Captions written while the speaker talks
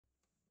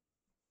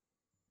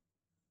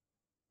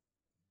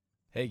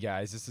Hey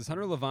guys, this is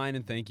Hunter Levine,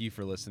 and thank you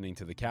for listening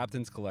to the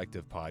Captain's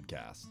Collective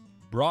podcast.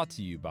 Brought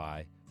to you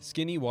by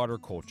Skinny Water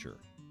Culture,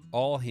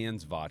 All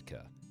Hands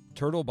Vodka,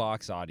 Turtle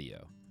Box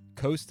Audio,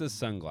 Costa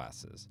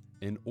Sunglasses,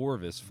 and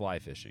Orvis Fly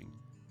Fishing.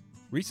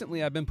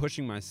 Recently, I've been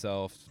pushing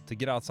myself to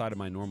get outside of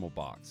my normal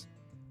box.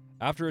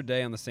 After a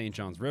day on the St.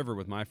 Johns River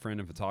with my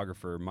friend and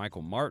photographer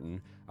Michael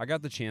Martin, I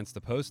got the chance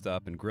to post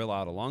up and grill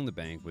out along the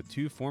bank with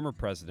two former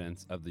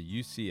presidents of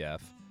the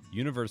UCF,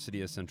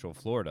 University of Central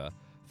Florida,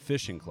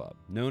 fishing club,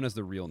 known as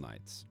the Real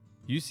Knights.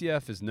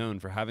 UCF is known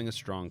for having a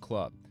strong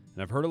club,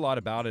 and I've heard a lot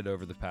about it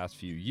over the past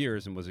few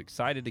years and was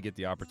excited to get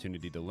the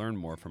opportunity to learn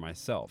more for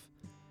myself.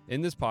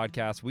 In this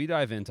podcast, we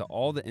dive into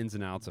all the ins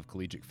and outs of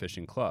collegiate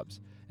fishing clubs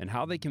and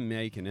how they can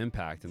make an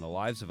impact in the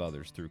lives of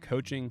others through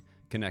coaching,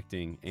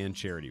 connecting, and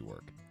charity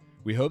work.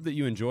 We hope that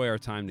you enjoy our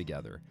time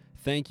together.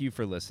 Thank you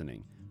for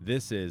listening.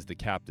 This is the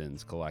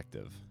Captain's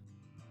Collective.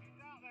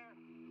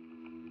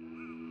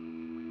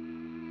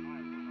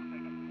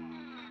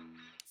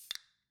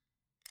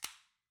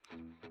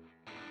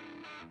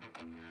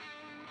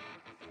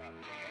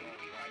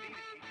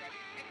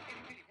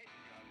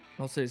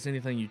 I'll say it's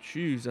anything you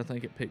choose, I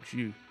think it picks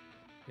you.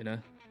 You know,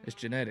 it's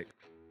genetic.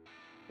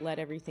 Let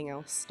everything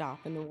else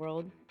stop in the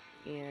world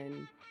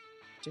and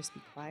just be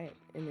quiet.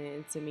 And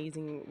it's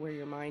amazing where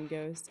your mind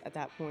goes at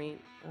that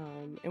point,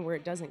 and where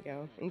it doesn't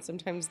go. And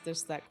sometimes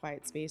just that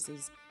quiet space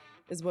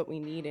is what we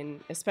need,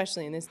 and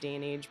especially in this day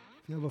and age.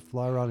 If you have a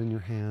fly rod in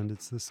your hand,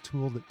 it's this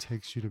tool that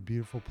takes you to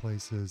beautiful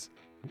places.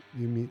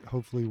 You meet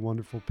hopefully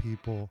wonderful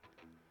people,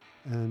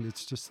 and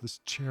it's just this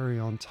cherry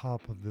on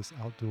top of this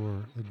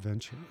outdoor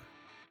adventure.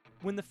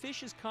 When the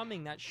fish is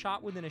coming, that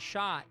shot within a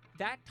shot,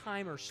 that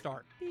timer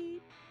starts.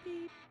 Beep,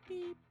 beep,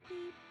 beep,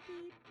 beep, beep,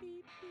 beep,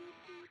 beep,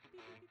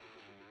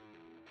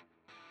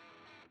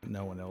 beep.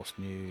 No one else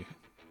knew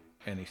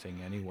anything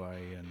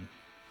anyway, and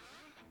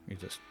you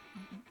just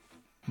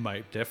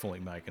definitely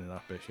making it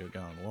up as you're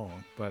going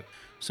along. But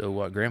so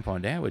what Grandpa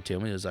and Dad would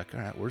tell me is like,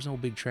 all right, where's the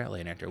old big trout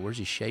laying out there? Where's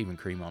his shaving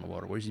cream on the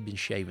water? Where's he been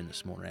shaving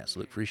this morning at? So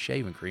look for his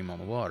shaving cream on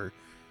the water,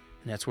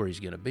 and that's where he's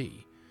going to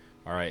be.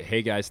 All right.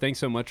 Hey, guys, thanks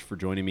so much for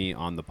joining me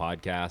on the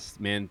podcast.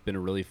 Man, been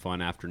a really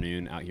fun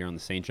afternoon out here on the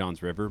St.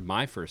 Johns River.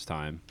 My first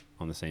time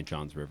on the St.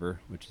 Johns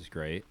River, which is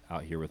great,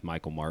 out here with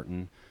Michael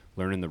Martin,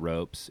 learning the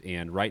ropes.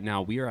 And right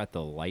now we are at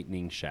the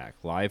Lightning Shack,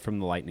 live from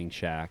the Lightning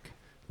Shack.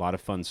 A lot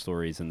of fun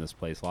stories in this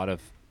place. A lot of,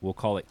 we'll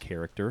call it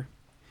character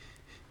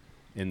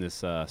in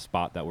this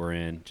spot that we're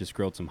in. Just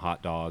grilled some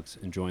hot dogs,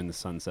 enjoying the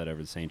sunset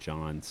over the St.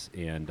 Johns,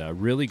 and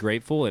really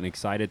grateful and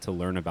excited to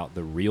learn about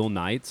the Real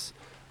Knights,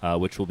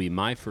 which will be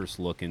my first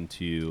look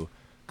into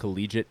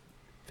collegiate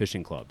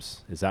fishing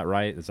clubs. Is that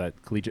right? Is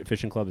that collegiate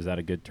fishing club? Is that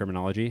a good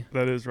terminology?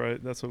 That is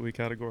right. That's what we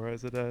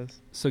categorize it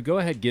as. So go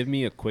ahead, give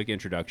me a quick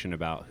introduction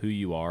about who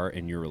you are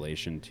and your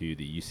relation to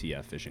the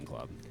UCF Fishing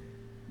Club.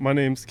 My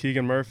name's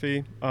Keegan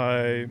Murphy.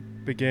 I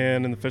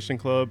began in the fishing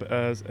club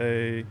as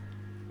a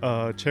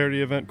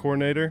charity event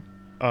coordinator.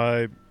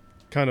 I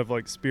kind of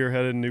like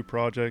spearheaded new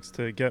projects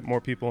to get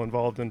more people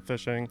involved in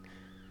fishing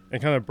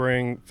and kind of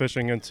bring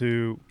fishing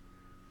into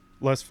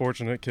less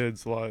fortunate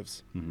kids'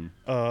 lives.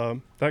 Mm-hmm.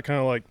 That kind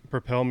of like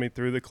propelled me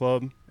through the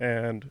club,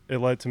 and it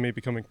led to me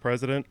becoming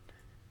president.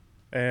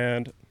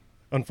 And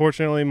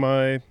unfortunately,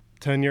 my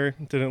tenure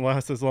didn't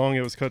last as long.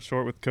 It was cut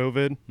short with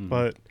COVID,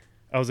 but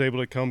I was able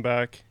to come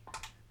back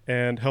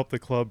and help the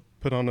club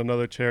put on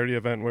another charity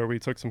event where we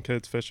took some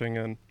kids fishing,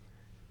 and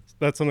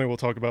that's something we'll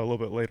talk about a little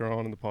bit later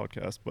on in the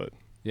podcast. But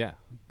yeah,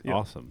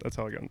 awesome. That's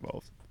how I got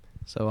involved.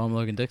 So I'm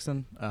Logan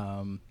Dixon.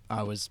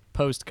 I was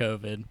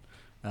post-COVID.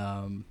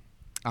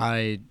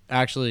 I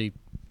actually,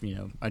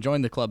 I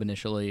joined the club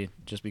initially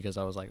just because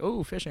I was like,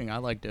 oh, fishing, I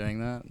like doing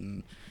that.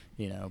 And,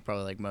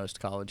 probably like most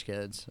college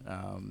kids.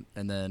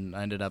 And then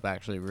I ended up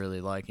actually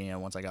really liking it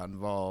once I got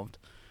involved.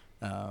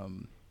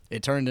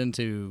 It turned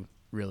into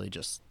really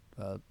just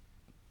a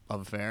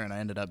love affair, and I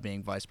ended up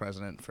being vice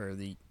president for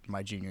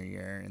my junior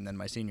year. And then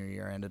my senior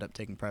year, I ended up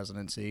taking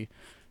presidency.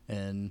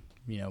 And,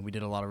 we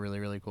did a lot of really,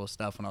 really cool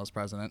stuff when I was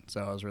president. So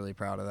I was really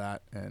proud of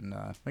that. And,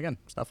 again,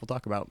 stuff we'll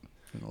talk about.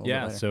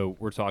 Yeah, so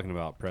we're talking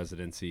about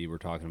presidency. We're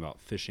talking about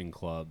fishing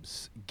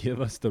clubs.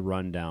 Give us the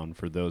rundown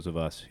for those of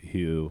us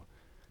who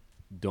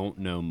don't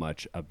know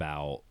much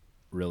about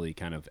really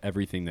kind of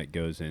everything that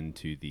goes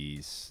into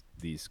these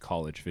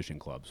college fishing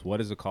clubs.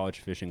 What is a college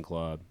fishing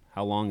club?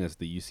 How long has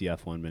the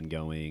UCF one been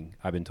going?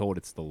 I've been told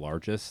it's the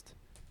largest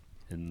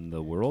in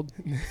the world,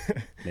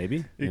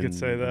 maybe. You could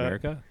say that.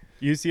 America?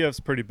 UCF's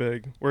pretty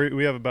big.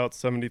 We have about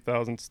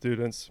 70,000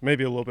 students,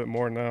 maybe a little bit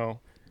more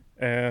now.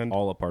 And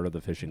all a part of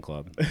the fishing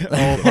club.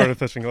 All a part of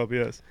the fishing club,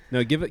 yes.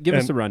 No, give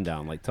us a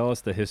rundown. Like, tell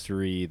us the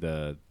history,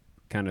 the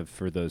kind of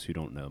for those who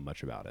don't know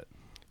much about it.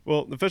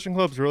 Well, the fishing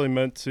club's really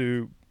meant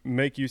to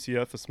make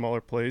UCF a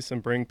smaller place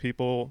and bring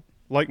people,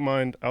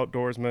 like-minded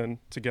outdoorsmen,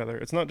 together.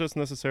 It's not just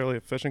necessarily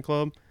a fishing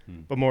club,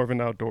 but more of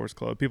an outdoors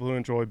club. People who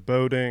enjoy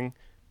boating,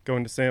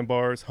 going to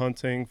sandbars,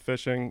 hunting,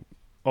 fishing,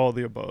 all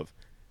the above.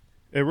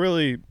 It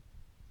really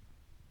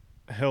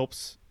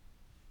helps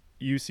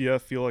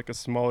UCF feel like a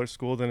smaller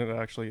school than it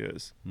actually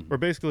is. We're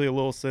basically a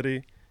little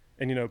city,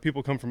 and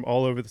people come from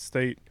all over the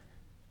state,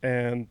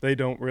 and they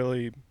don't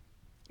really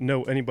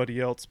know anybody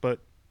else, but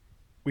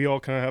we all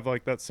kind of have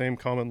like that same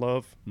common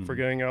love for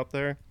getting out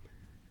there.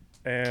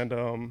 And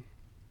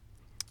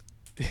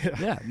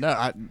Yeah, no,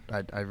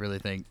 I really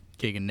think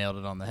Keegan nailed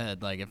it on the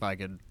head. Like, if I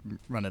could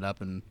run it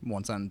up in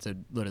one sentence,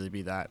 it'd literally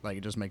be that. Like,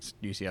 it just makes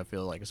UCF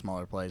feel like a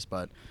smaller place.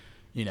 But,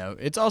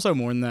 it's also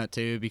more than that,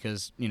 too,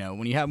 because,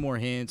 when you have more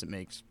hands, it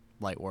makes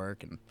light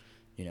work. And,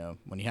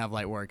 when you have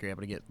light work, you're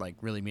able to get, like,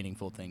 really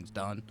meaningful things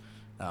done.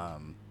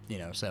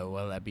 So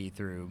whether that be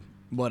through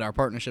what our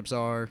partnerships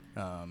are,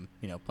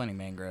 planting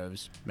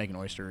mangroves, making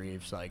oyster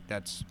reefs, like,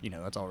 that's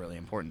all really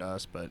important to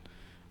us. But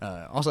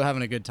also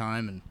having a good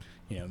time and,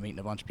 meeting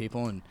a bunch of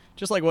people, and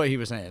just like what he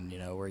was saying,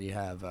 where you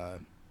have,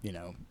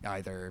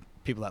 either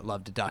people that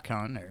love to duck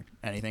hunt or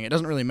anything. It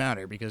doesn't really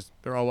matter because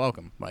they're all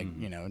welcome. Like,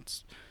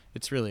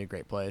 it's really a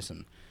great place.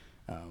 And,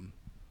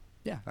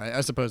 I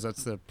suppose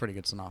that's the pretty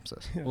good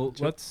synopsis. Well,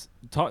 let's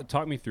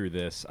talk me through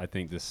this. I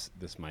think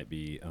this might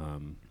be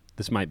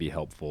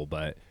helpful,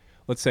 but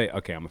let's say,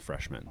 okay, I'm a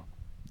freshman.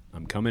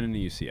 I'm coming into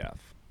UCF.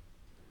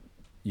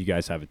 You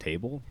guys have a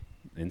table,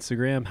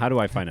 Instagram. How do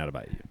I find out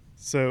about you?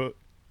 So,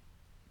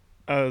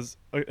 as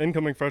an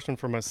incoming freshman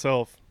for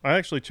myself, I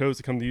actually chose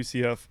to come to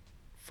UCF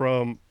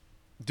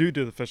due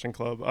to the fishing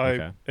club.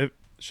 It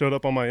showed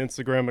up on my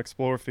Instagram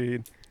Explore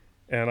feed,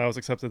 and I was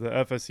accepted to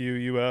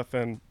FSU, UF,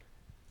 and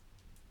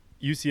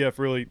UCF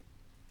really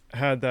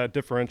had that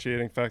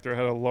differentiating factor. It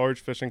had a large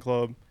fishing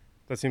club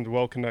that seemed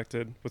well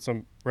connected with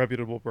some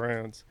reputable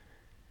brands.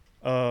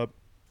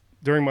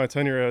 During my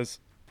tenure as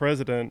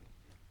president,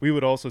 we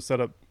would also set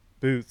up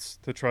booths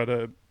to try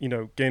to,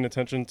 gain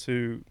attention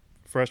to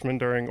freshmen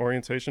during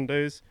orientation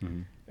days.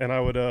 And I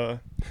would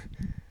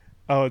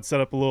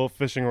set up a little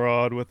fishing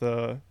rod with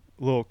a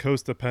little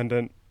Costa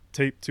pendant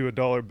taped to a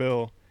 $1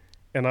 bill,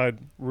 and I'd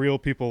reel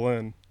people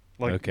in,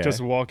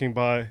 just walking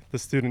by the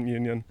student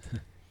union.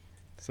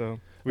 So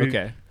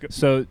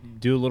so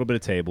do a little bit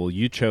of table.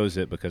 You chose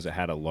it because it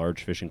had a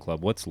large fishing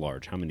club. What's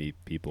large? How many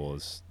people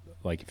is,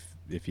 like,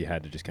 if you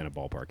had to just kind of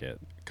ballpark it?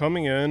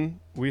 Coming in,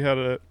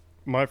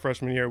 my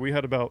freshman year, we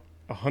had about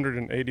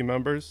 180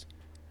 members,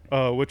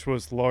 which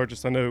was the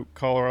largest. I know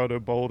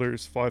Colorado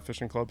Boulder's fly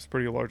fishing club's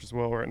pretty large as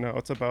well right now.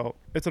 It's about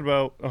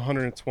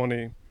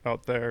 120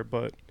 out there,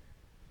 but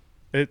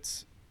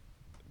it's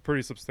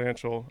pretty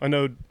substantial. I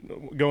know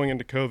going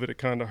into COVID, it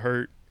kind of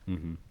hurt.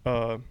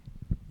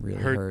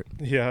 Really hurt.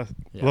 Yeah.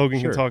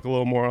 Logan can talk a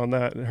little more on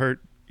that. It hurt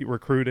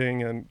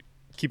recruiting and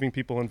keeping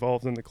people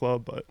involved in the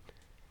club, but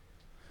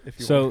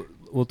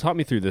talk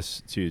me through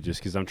this too, just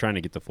because I'm trying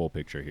to get the full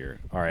picture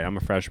here. All right, I'm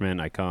a freshman.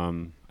 I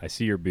come, I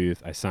see your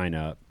booth, I sign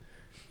up.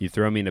 You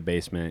throw me in the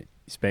basement,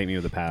 you spank me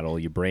with a paddle,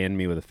 you brand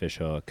me with a fish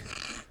hook.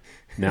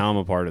 Now I'm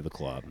a part of the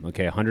club.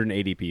 Okay,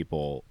 180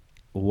 people.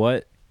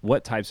 What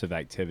types of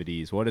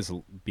activities, what does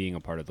being a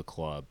part of the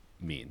club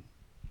mean?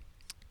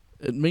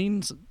 It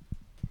means,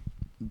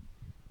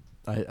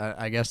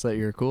 I guess, that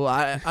you're cool.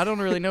 I don't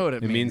really know what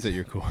it means. It means that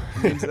you're cool.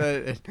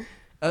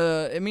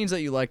 It means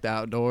that you like the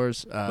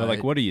outdoors.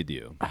 But what do you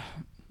do?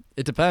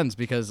 It depends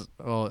because,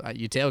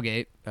 you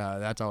tailgate.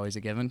 That's always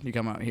a given. You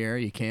come out here,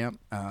 you camp.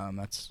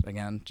 That's,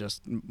 again,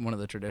 just one of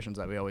the traditions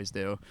that we always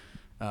do.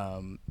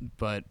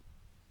 But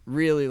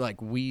really,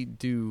 we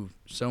do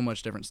so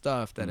much different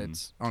stuff that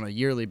it's on a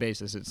yearly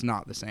basis, it's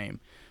not the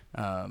same.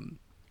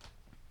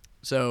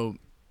 So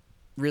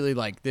really,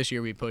 this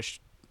year we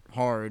pushed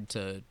hard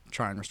to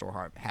try and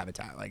restore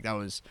habitat. That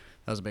was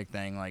a big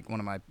thing. One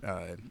of my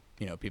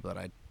people that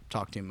I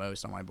talked to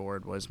most on my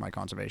board was my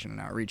conservation and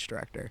outreach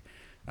director,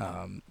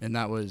 and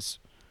that was,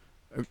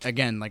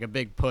 again, a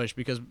big push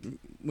because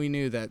we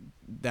knew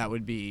that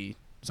would be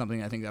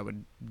something I think that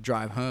would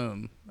drive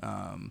home.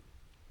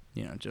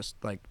 Just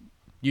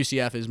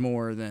UCF is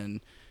more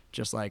than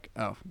just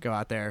go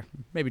out there,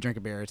 maybe drink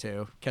a beer or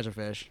two, catch a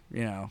fish.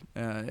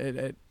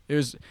 It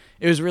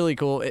was really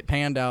cool. It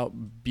panned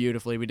out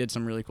beautifully. We did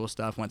some really cool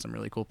stuff, went some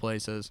really cool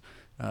places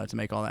to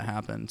make all that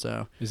happen.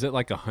 So, is it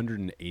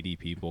 180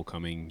 people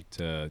coming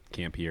to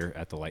camp here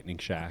at the Lightning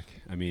Shack?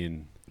 I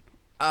mean,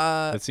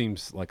 that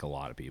seems like a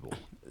lot of people.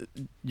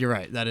 You're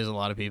right. That is a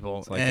lot of people.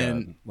 It's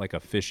like a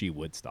fishy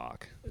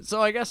Woodstock.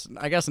 So I guess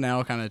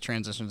now kind of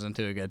transitions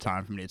into a good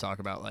time for me to talk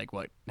about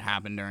what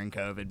happened during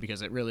COVID,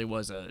 because it really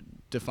was a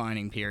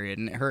defining period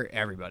and it hurt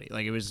everybody.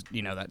 It was,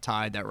 that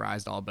tide that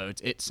rised all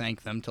boats, it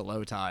sank them to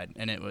low tide,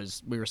 and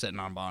we were sitting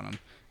on bottom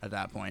at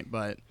that point.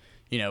 But,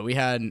 we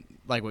had,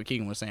 what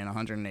Keegan was saying,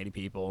 180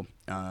 people,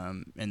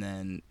 and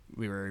then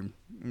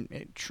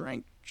it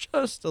shrank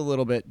just a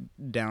little bit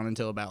down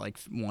until about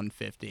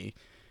 150.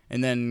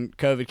 And then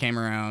COVID came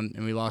around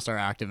and we lost our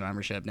active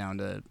membership down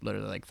to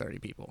literally 30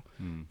 people.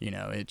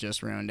 It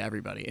just ruined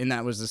everybody. And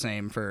that was the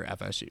same for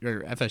FSU.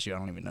 Or FSU, I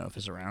don't even know if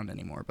it's around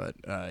anymore. But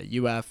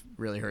UF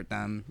really hurt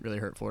them, really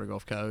hurt Florida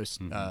Gulf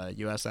Coast,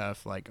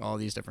 USF, all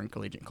these different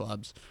collegiate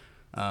clubs.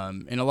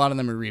 And a lot of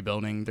them are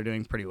rebuilding. They're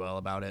doing pretty well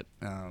about it.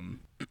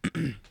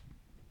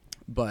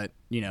 But,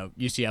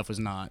 UCF was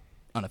not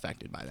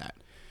unaffected by that.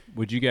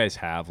 Would you guys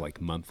have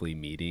monthly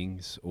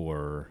meetings,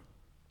 or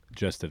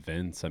just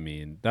events. I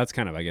mean, that's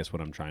kind of, I guess,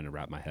 what I'm trying to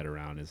wrap my head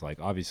around is like,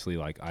 obviously,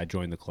 like I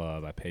joined the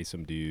club, I pay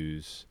some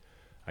dues,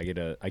 I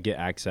get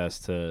access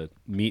to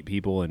meet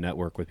people and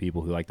network with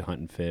people who like to hunt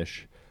and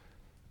fish.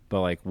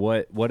 But like,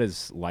 what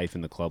does life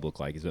in the club look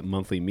like? Is it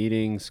monthly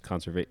meetings,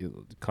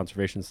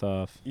 conservation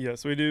stuff?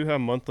 Yes, we do have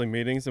monthly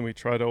meetings, and we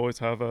try to always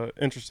have an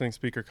interesting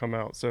speaker come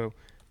out. So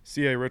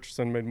C.A.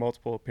 Richardson made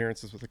multiple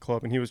appearances with the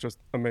club, and he was just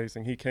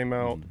amazing. He came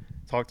out,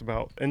 talked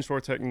about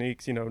inshore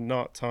techniques,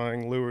 knot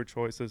tying, lure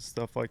choices,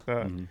 stuff like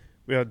that.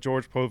 We had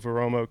George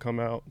Poveromo come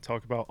out and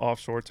talk about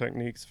offshore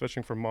techniques,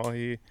 fishing for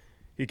mahi.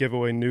 He gave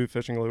away new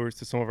fishing lures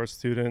to some of our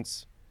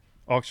students,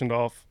 auctioned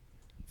off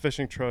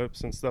fishing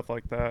trips and stuff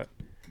like that.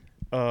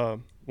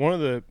 One of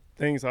the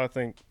things I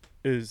think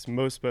is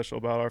most special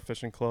about our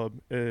fishing club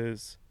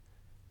is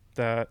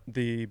that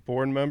the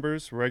board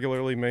members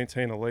regularly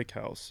maintain a lake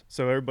house.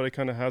 So everybody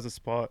kind of has a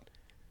spot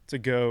to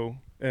go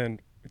and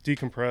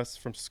decompress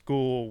from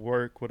school,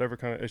 work, whatever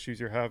kind of issues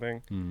you're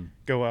having.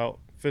 Go out,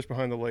 fish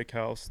behind the lake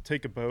house,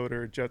 take a boat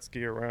or a jet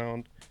ski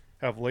around,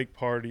 have lake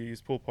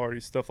parties, pool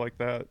parties, stuff like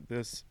that.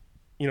 This,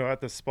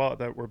 at this spot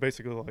that we're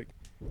basically like,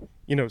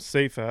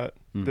 safe at,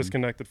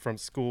 disconnected from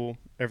school,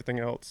 everything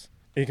else.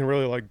 And you can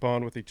really like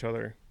bond with each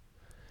other.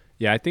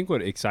 Yeah, I think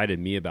what excited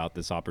me about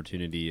this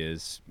opportunity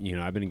is,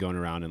 I've been going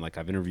around and like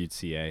I've interviewed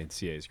CA, and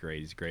CA is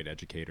great. He's a great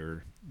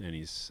educator, and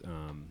he's,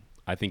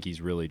 I think he's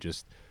really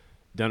just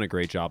done a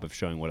great job of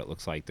showing what it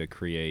looks like to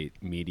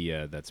create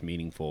media that's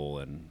meaningful.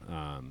 And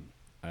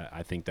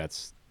I think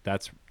that's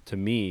to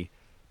me,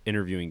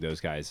 interviewing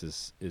those guys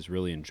is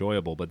really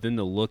enjoyable. But then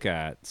to look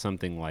at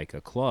something like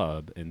a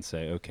club and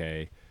say,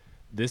 okay,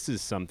 this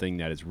is something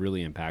that is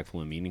really impactful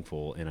and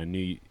meaningful. And I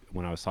knew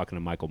when I was talking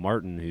to Michael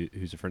Martin,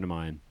 who's a friend of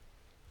mine,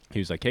 he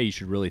was like, hey, you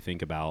should really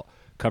think about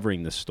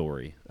covering this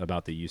story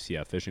about the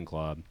UCF Fishing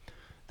Club.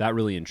 That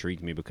really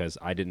intrigued me because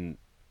I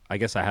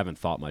guess I haven't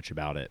thought much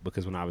about it,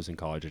 because when I was in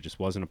college, I just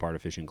wasn't a part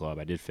of fishing club.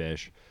 I did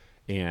fish.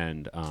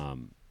 And,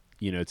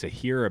 to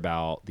hear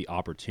about the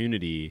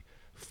opportunity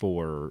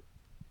for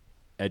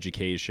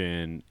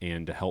education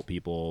and to help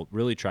people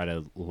really try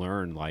to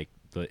learn like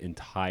the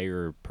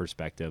entire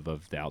perspective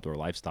of the outdoor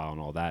lifestyle and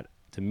all that,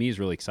 to me is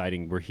really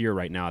exciting. We're here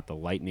right now at the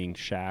Lightning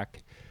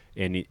Shack.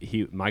 And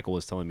Michael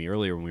was telling me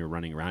earlier when we were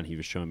running around, he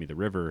was showing me the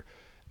river,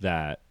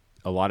 that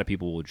a lot of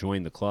people will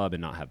join the club and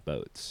not have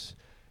boats,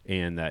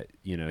 and that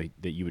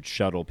that you would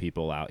shuttle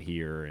people out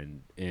here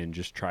and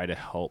just try to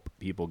help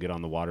people get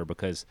on the water,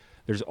 because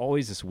there's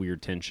always this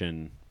weird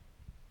tension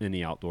in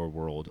the outdoor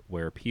world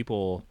where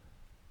people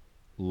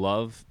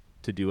love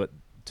to do it,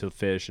 to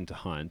fish and to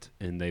hunt,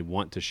 and they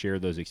want to share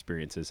those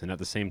experiences, and at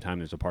the same time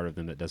there's a part of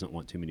them that doesn't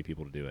want too many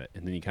people to do it.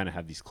 And then you kind of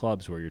have these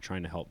clubs where you're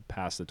trying to help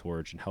pass the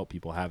torch and help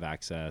people have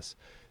access.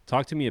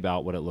 Talk to me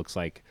about what it looks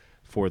like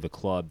for the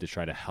club to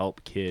try to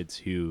help kids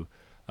who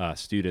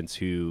students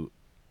who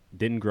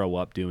didn't grow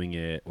up doing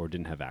it or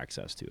didn't have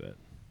access to it.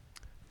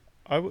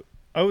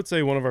 I would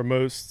say one of our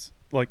most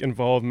like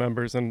involved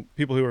members and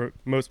people who are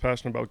most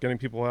passionate about getting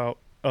people out,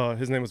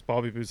 his name was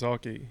Bobby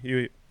Buzaki.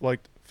 He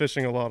liked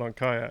fishing a lot on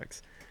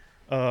kayaks.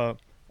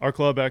 Our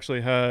club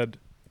actually had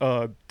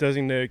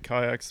designated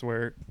kayaks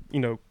where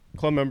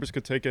club members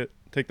could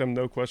take them,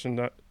 no questions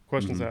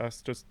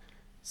asked, just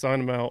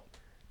sign them out.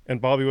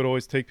 And Bobby would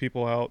always take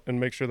people out and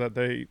make sure that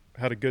they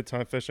had a good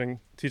time fishing,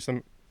 teach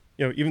them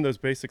even those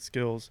basic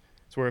skills,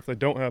 so where if they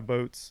don't have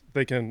boats,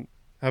 they can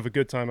have a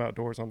good time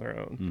outdoors on their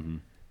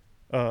own.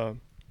 I don't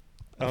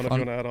know if you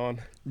want to add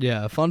on.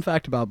 Yeah, a fun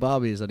fact about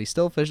Bobby is that he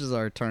still fishes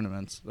our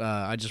tournaments.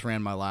 I just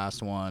ran my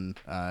last one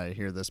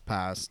here this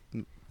past,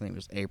 I think it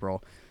was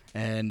April,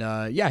 and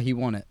he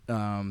won it.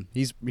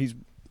 He's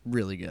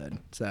really good.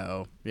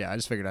 So yeah, I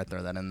just figured I'd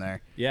throw that in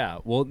there. Yeah,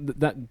 well,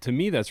 that to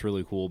me that's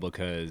really cool,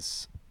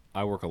 because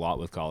I work a lot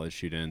with college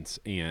students,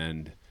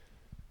 and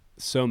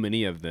so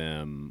many of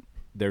them,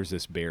 there's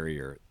this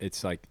barrier.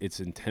 It's like it's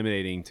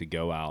intimidating to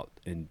go out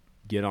and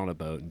get on a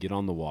boat and get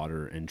on the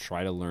water and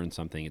try to learn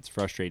something. It's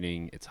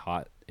frustrating. It's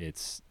hot.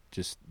 It's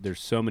just, there's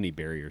so many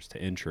barriers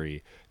to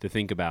entry, to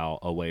think about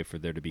a way for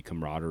there to be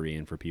camaraderie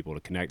and for people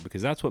to connect,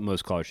 because that's what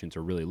most college students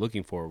are really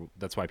looking for.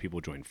 That's why people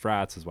join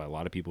frats. That's why a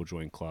lot of people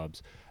join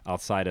clubs.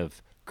 Outside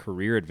of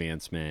career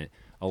advancement,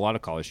 a lot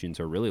of college students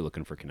are really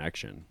looking for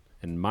connection.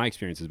 And my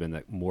experience has been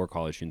that more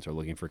college students are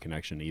looking for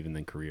connection even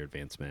than career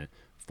advancement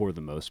for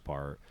the most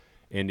part.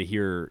 And to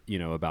hear,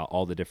 about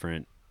all the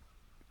different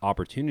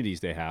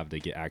opportunities they have to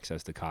get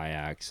access to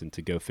kayaks and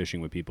to go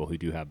fishing with people who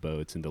do have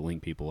boats and to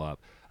link people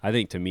up, I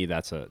think to me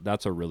that's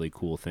a really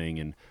cool thing.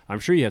 And I'm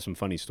sure you have some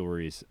funny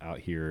stories out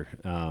here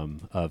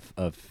of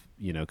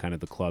kind of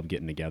the club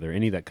getting together.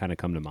 Any that kind of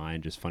come to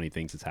mind, just funny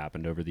things that's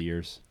happened over the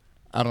years?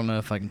 I don't know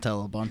if I can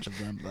tell a bunch of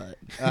them, but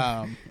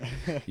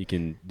you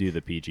can do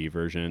the PG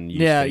version.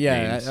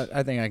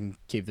 I think I can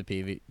keep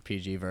the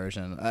PG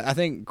version. I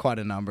think quite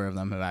a number of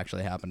them have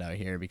actually happened out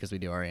here, because we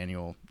do our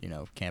annual,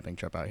 camping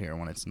trip out here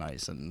when it's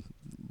nice and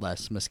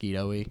less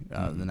mosquito-y,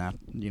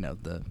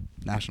 the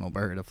national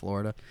bird of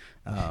Florida.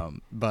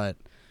 But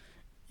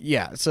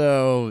Yeah,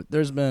 so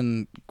there's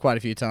been quite a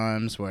few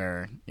times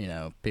where,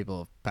 people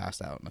have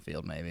passed out in the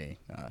field maybe,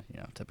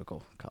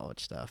 typical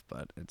college stuff,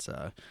 but it's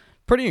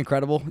pretty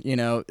incredible,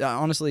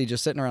 honestly,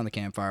 just sitting around the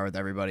campfire with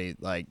everybody,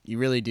 like, you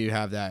really do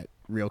have that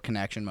real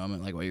connection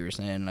moment, like what you were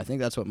saying, and I think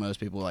that's what most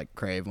people, like,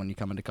 crave when you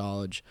come into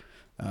college,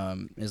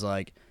 is,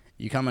 like,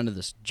 you come into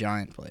this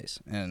giant place,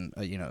 and,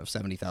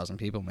 70,000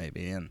 people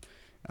maybe, and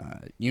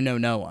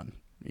no one.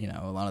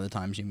 A lot of the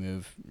times you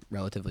move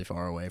relatively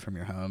far away from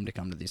your home to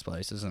come to these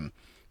places, and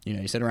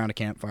you sit around a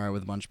campfire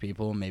with a bunch of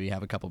people, maybe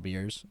have a couple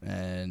beers,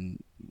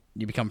 and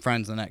you become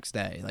friends the next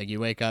day. Like, you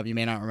wake up, you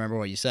may not remember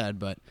what you said,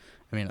 but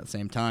at the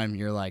same time,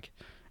 you're like,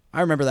 I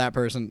remember that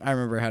person. I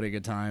remember I had a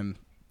good time.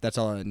 That's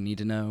all I need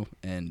to know.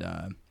 And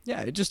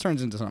it just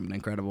turns into something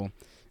incredible.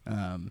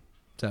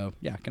 So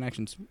yeah,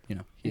 connections.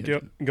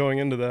 Huge. Going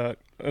into that,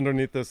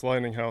 underneath this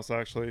lightning house,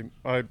 actually,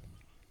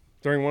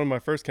 during one of my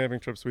first camping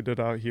trips we did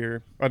out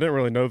here, I didn't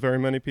really know very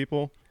many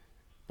people,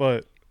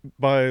 but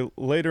by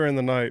later in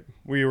the night,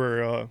 we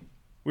were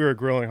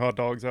grilling hot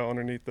dogs out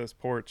underneath this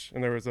porch,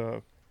 and there was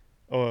a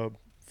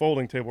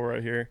folding table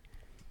right here,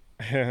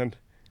 and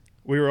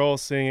we were all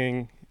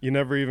singing "You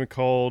Never Even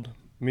Called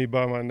Me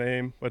by My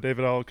Name" by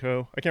David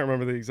Alco. I can't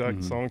remember the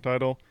exact song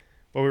title,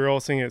 but we were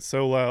all singing it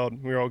so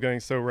loud. We were all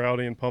getting so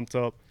rowdy and pumped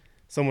up.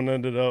 Someone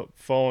ended up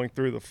falling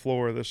through the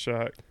floor of the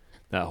shack.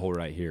 That hole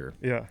right here.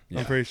 Yeah,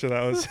 I'm pretty sure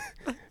that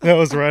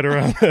was right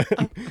around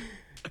it.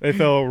 They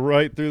fell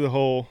right through the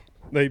hole.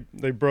 They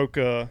broke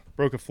a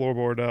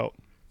floorboard out.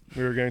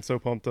 We were getting so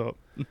pumped up.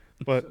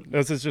 But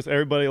this is just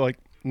everybody, like,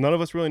 none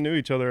of us really knew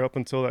each other up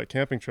until that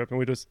camping trip, and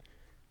we just,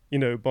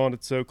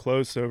 bonded so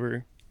close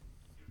over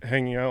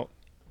hanging out.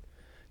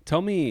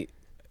 Tell me,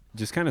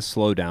 just kind of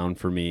slow down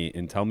for me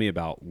and tell me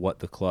about what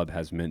the club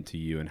has meant to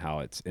you and how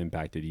it's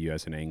impacted you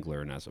as an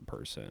angler and as a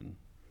person.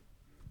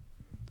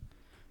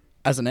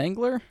 As an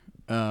angler,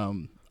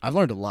 I've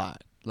learned a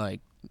lot.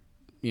 Like,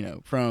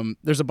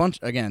 there's a bunch,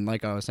 again,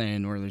 like I was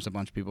saying, where there's a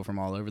bunch of people from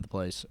all over the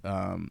place.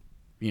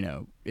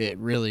 It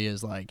really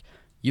is like,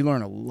 you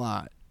learn a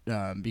lot,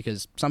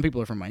 because some people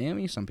are from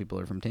Miami, some people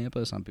are from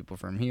Tampa, some people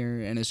from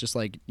here, and it's just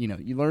like,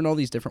 you learn all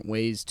these different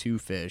ways to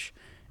fish,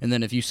 and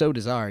then if you so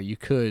desire, you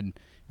could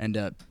end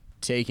up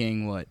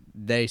taking what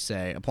they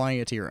say, applying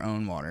it to your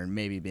own water, and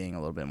maybe being a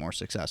little bit more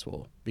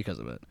successful because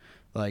of it.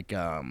 Like,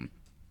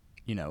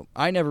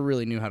 I never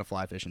really knew how to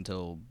fly fish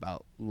until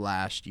about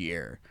last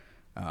year.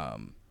 I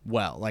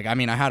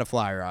had a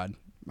fly rod.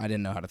 I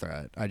didn't know how to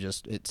throw it.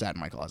 It sat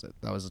in my closet.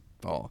 That was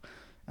all.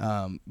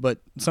 But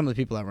some of the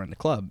people that were in the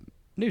club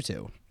knew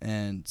to.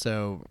 And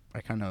so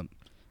I kind of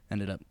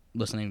ended up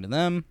listening to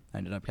them. I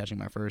ended up catching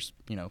my first,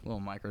 little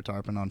micro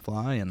tarpon on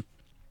fly, and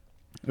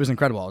it was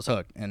incredible. I was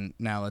hooked. And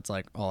now it's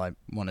like all I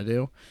want to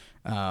do.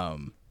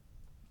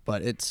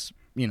 But it's,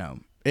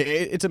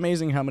 it's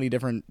amazing how many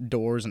different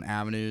doors and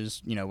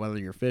avenues, whether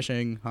you're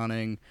fishing,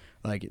 hunting,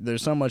 like,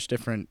 there's so much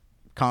different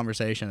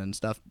conversation and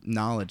stuff,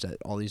 knowledge that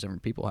all these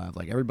different people have.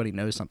 Like, everybody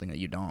knows something that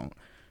you don't.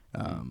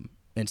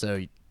 And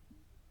so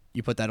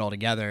you put that all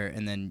together,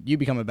 and then you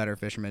become a better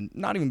fisherman,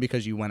 not even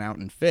because you went out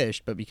and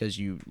fished, but because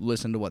you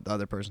listened to what the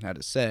other person had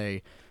to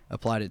say,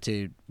 applied it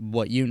to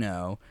what you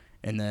know,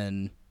 and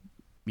then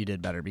you did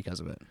better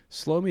because of it.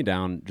 Slow me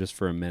down just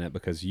for a minute,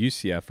 because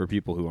UCF, for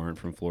people who aren't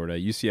from Florida,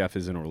 UCF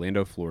is in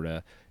Orlando,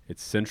 Florida.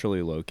 It's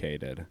centrally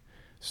located.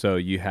 So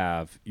you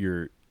have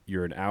you're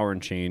an hour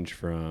and change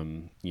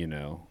from,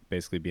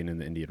 basically being in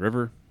the Indian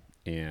River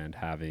and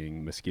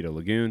having Mosquito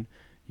Lagoon.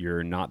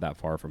 You're not that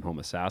far from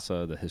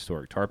Homosassa, the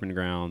historic tarpon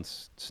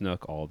grounds,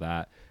 Snook, all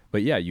that.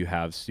 But yeah, you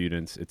have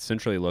students. It's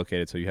centrally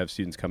located, so you have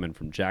students coming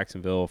from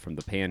Jacksonville, from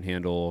the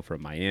Panhandle,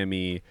 from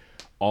Miami,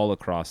 all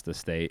across the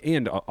state.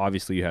 And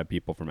obviously you have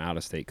people from out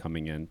of state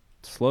coming in.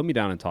 Slow me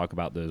down and talk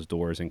about those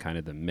doors and kind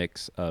of the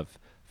mix of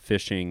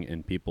fishing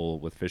and people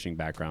with fishing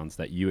backgrounds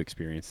that you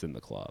experienced in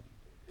the club.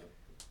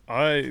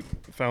 I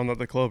found that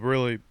the club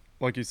really,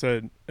 like you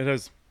said, it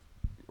has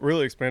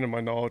really expanded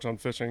my knowledge on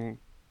fishing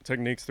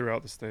techniques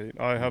throughout the state.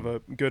 I have a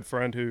good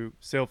friend who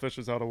sail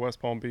fishes out of West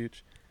Palm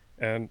Beach,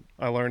 and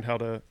I learned how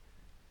to,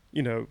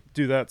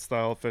 do that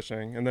style of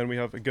fishing. And then we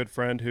have a good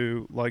friend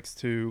who likes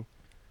to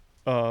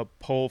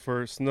pole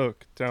for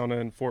snook down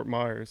in Fort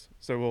Myers.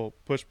 So we'll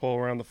push pole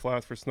around the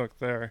flats for snook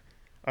there.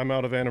 I'm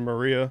out of Anna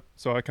Maria,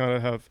 so I kind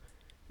of have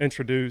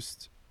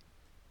introduced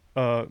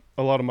a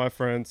lot of my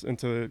friends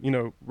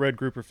into, red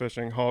grouper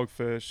fishing,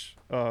 hogfish,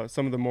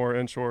 some of the more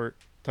inshore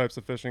types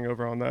of fishing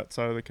over on that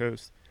side of the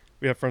coast.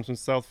 We have friends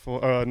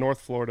from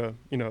North Florida,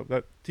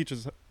 that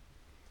teaches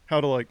how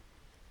to, like,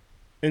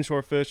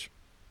 inshore fish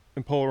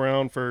and pull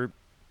around for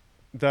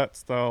that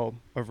style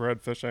of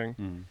red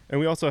fishing. And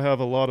we also have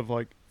a lot of,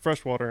 like,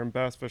 freshwater and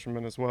bass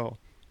fishermen as well.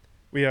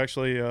 We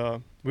actually,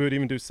 we would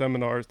even do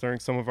seminars during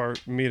some of our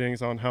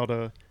meetings on how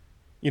to,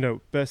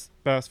 best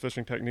bass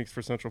fishing techniques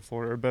for Central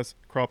Florida, or best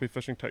crappie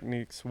fishing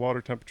techniques,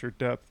 water temperature,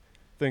 depth,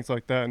 things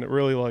like that. And it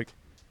really, like,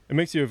 it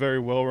makes you a very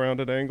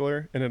well-rounded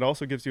angler, and it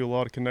also gives you a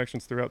lot of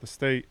connections throughout the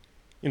state.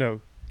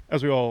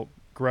 As we all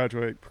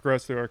graduate,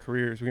 progress through our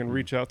careers, we can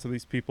reach out to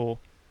these people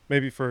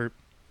maybe for,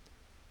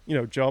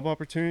 job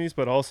opportunities,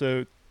 but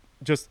also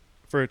just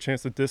for a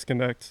chance to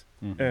disconnect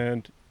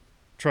and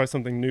try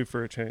something new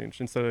for a change.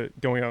 Instead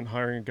of going out and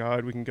hiring a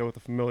guide, we can go with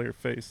a familiar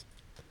face.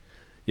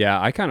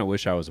 Yeah, I kind of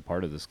wish I was a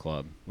part of this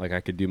club. Like,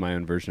 I could do my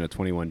own version of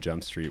 21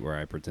 Jump Street where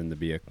I pretend to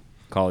be a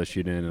college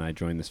student and I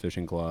joined this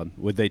fishing club.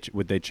 Would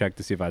they check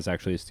to see if I was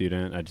actually a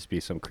student? I'd just be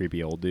some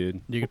creepy old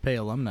dude. You could pay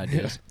alumni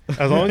dues.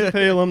 As long as you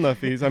pay alumni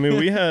fees. I mean,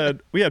 we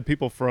had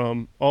people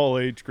from all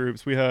age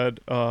groups. We had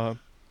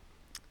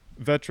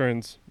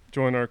veterans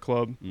join our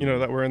club,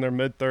 that were in their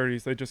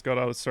mid-30s. They just got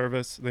out of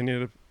service. They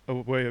needed a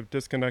way of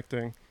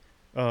disconnecting.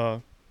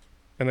 And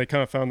they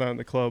kind of found that in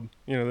the club.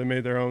 They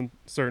made their own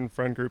certain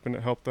friend group, and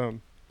it helped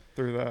them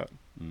through that.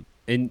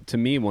 And to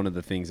me, one of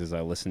the things is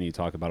I listen to you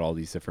talk about all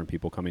these different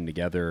people coming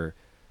together.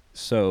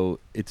 So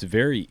it's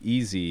very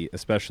easy,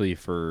 especially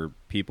for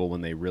people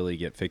when they really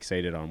get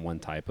fixated on one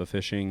type of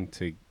fishing,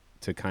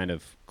 to kind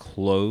of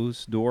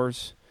close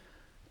doors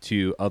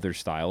to other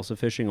styles of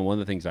fishing. And one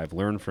of the things I've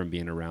learned from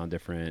being around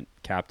different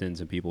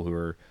captains and people who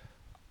are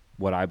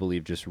what I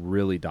believe just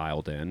really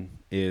dialed in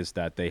is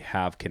that they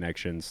have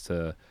connections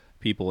to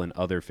people in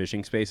other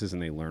fishing spaces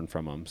and they learn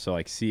from them. So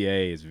like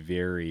CA is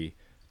very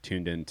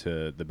tuned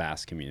into the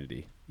bass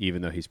community,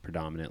 even though he's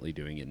predominantly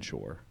doing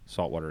inshore,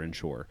 saltwater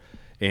inshore.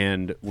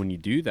 And when you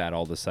do that,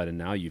 all of a sudden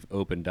now you've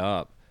opened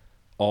up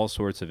all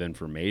sorts of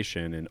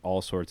information and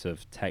all sorts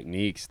of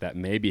techniques that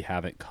maybe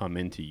haven't come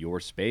into your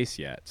space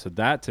yet. So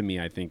that to me,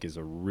 I think is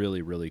a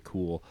really, really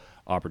cool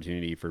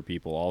opportunity for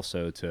people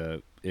also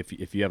to,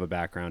 if you have a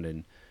background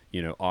in,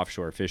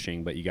 offshore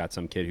fishing, but you got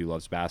some kid who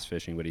loves bass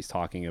fishing, but he's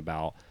talking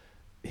about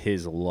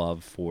his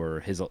love for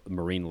his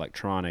marine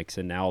electronics,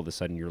 and now all of a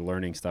sudden you're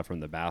learning stuff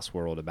from the bass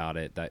world about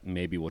it that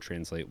maybe will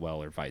translate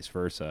well or vice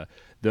versa.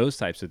 Those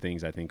types of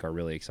things I think are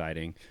really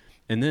exciting.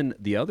 And then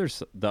the other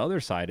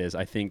side is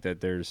I think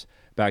that there's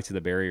back to the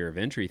barrier of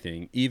entry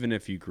thing. Even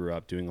if you grew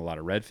up doing a lot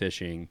of red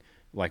fishing,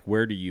 like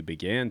where do you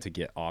begin to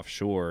get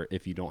offshore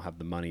if you don't have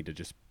the money to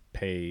just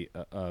pay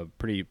a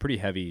pretty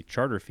heavy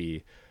charter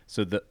fee?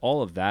 So that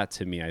all of that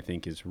to me, I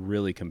think, is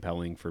really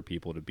compelling for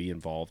people to be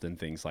involved in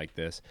things like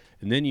this.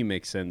 And then you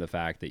mix in the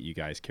fact that you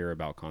guys care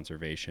about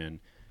conservation,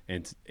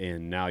 and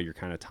now you're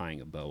kind of tying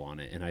a bow on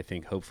it. And I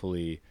think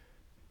hopefully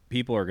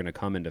people are going to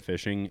come into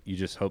fishing. You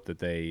just hope that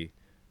they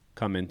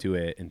come into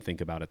it and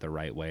think about it the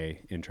right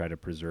way and try to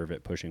preserve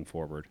it pushing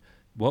forward.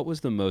 What was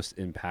the most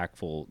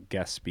impactful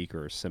guest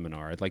speaker or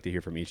seminar? I'd like to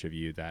hear from each of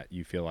you that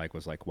you feel like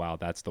was like, wow,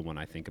 that's the one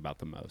I think about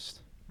the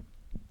most.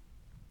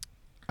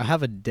 I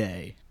have a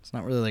day. It's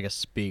not really like a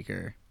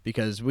speaker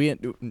because we,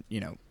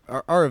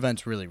 our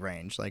events really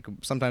range. Like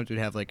sometimes we'd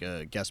have like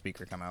a guest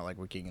speaker come out, like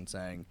what Keegan's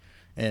saying,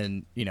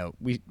 and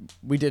we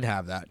did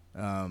have that.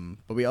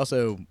 But we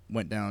also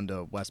went down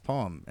to West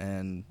Palm,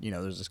 and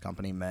there's this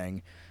company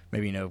Meng,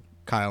 maybe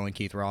Kyle and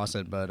Keith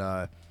Rawson,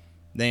 but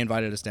they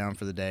invited us down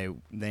for the day.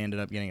 They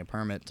ended up getting a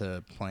permit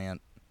to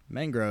plant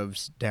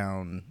mangroves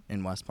down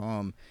in West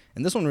Palm,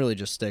 and this one really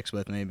just sticks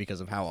with me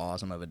because of how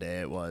awesome of a day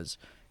it was.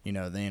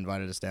 They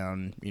invited us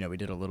down. We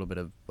did a little bit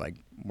of like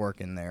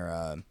work in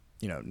their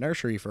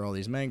nursery for all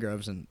these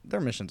mangroves, and their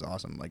mission's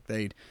awesome. Like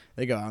they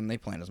go out and they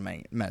plant as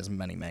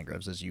many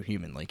mangroves as you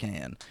humanly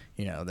can.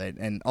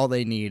 And all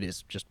they need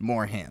is just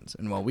more hands.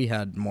 And we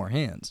had more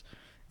hands,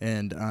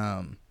 and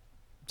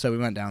so we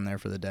went down there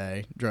for the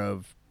day.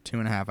 Drove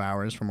 2.5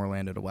 hours from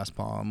Orlando to West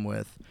Palm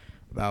with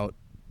about,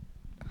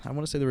 I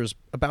want to say there was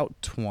about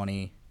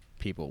 20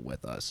 people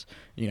with us.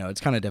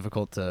 It's kind of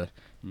difficult to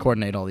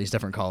coordinate all these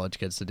different college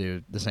kids to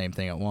do the same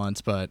thing at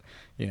once, but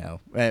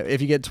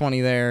if you get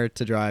 20 there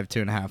to drive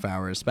 2.5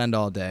 hours, spend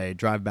all day,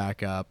 drive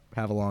back up,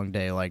 have a long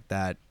day like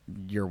that,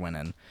 you're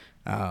winning.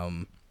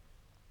 And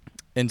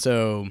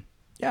so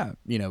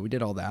we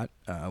did all that,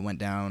 went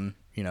down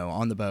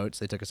on the boats.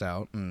 They took us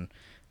out, and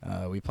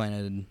we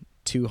planted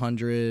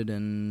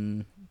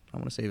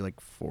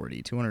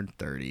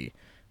 230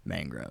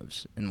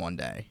 mangroves in one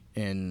day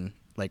in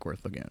Lake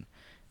Worth Lagoon.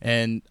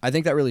 And I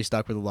think that really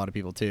stuck with a lot of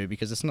people too,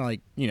 because it's not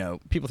like,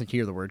 people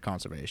hear the word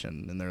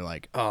conservation and they're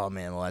like, oh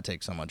man, well that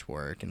takes so much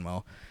work. And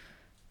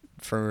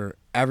for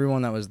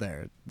everyone that was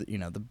there,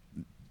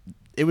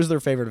 it was their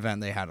favorite event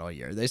they had all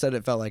year. They said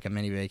it felt like a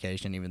mini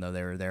vacation, even though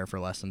they were there for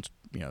less than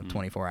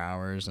 24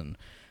 hours, and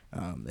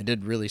they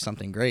did really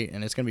something great.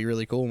 And it's gonna be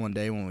really cool one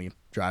day when we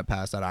drive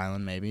past that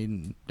island, maybe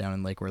and down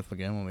in Lake Worth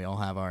Lagoon, when we all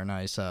have our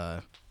nice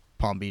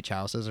Palm Beach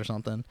houses or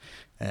something,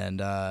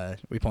 and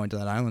we point to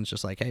that island, it's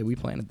just like, hey, we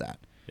planted that.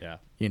 Yeah.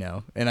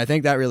 And I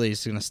think that really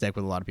is going to stick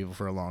with a lot of people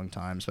for a long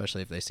time,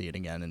 especially if they see it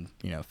again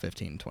in,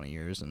 15, 20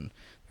 years, and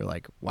they're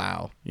like,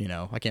 wow,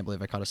 I can't believe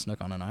I caught a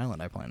snook on an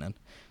island I planted.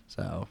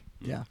 So,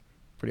 yeah,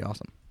 pretty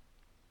awesome.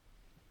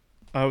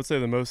 I would say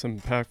the most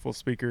impactful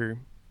speaker,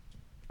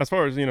 as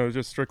far as,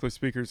 just strictly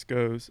speakers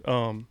goes,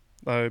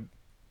 I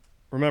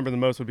remember the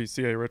most would be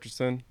C.A.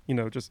 Richardson.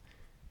 Just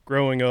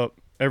growing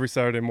up every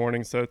Saturday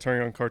morning, instead of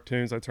turning on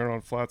cartoons, I turn on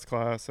Flats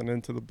Class and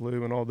Into the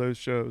Blue and all those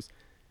shows,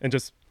 and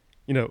just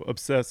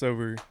obsess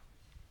over,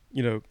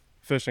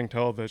 fishing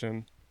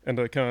television, and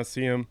to kind of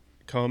see him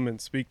come and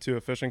speak to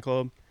a fishing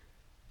club,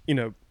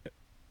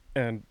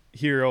 and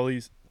hear all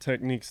these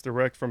techniques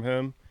direct from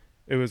him,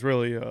 it was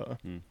really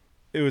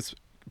it was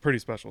pretty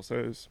special.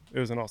 So it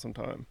was an awesome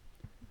time.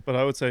 But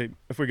I would say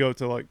if we go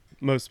to like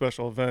most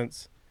special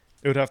events,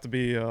 it would have to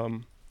be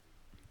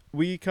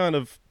we kind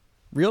of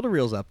Reel to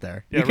reel's up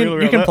there. Yeah, you can, reel to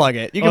reel. you can plug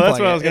it. You can that's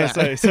plug what I was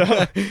it.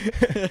 gonna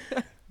say.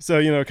 So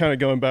you know, kind of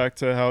going back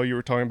to how you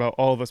were talking about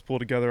all of us pull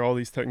together all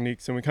these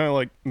techniques, and we kind of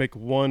like make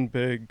one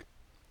big,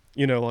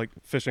 you know, like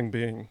fishing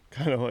being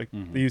kind of like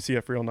the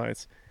UCF Reel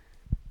Nights.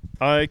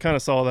 I kind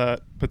of saw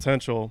that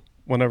potential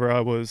whenever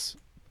I was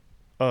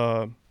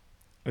a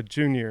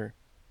junior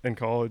in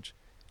college,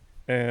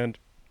 and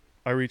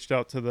I reached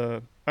out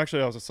to I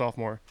was a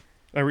sophomore.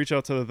 I reached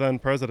out to the then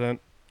president,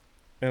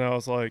 and I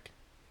was like,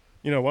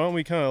 you know, why don't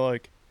we kind of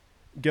like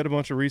get a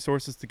bunch of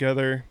resources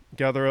together,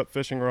 gather up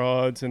fishing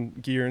rods and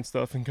gear and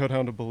stuff, and go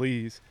down to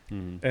Belize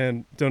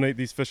and donate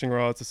these fishing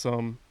rods to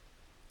some,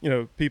 you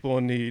know, people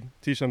in need,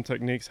 teach them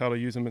techniques, how to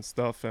use them and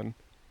stuff. And,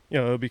 you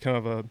know, it'll be kind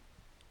of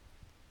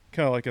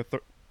like a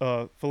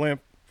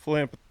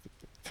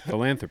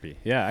Philanthropy.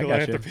 Yeah, I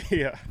got you.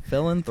 Yeah.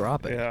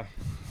 Philanthropic. Yeah.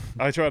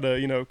 I tried to,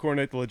 you know,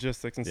 coordinate the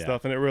logistics and Yeah.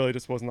 stuff, and it really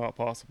just was not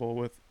possible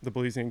with the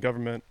Belizean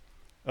government.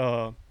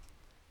 But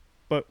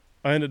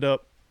I ended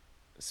up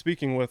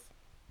speaking with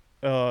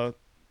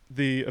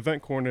the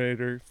event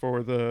coordinator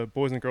for the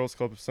Boys and Girls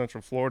Club of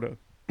Central Florida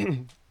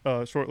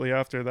shortly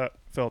after that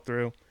fell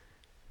through.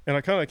 And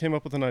I kind of came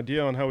up with an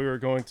idea on how we were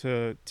going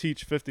to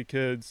teach 50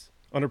 kids,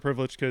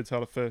 underprivileged kids, how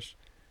to fish.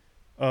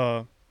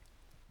 And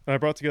I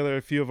brought together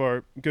a few of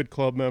our good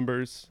club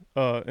members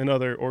and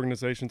other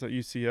organizations at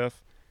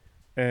UCF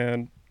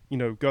and, you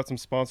know, got some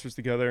sponsors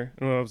together.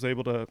 And I was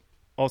able to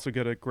also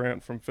get a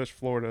grant from Fish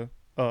Florida,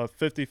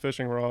 50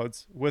 fishing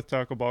rods with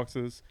tackle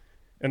boxes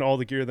and all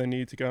the gear they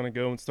need to kind of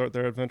go and start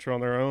their adventure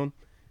on their own.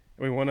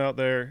 And we went out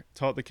there,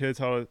 taught the kids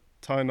how to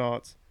tie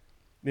knots,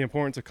 the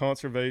importance of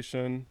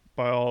conservation,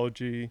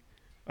 biology.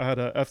 I had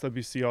a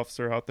FWC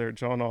officer out there,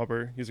 John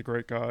Auber. He's a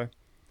great guy.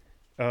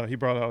 He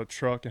brought out a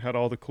truck and had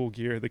all the cool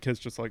gear the kids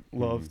just like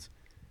loved.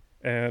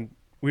 And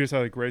we just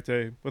had a great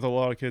day with a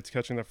lot of kids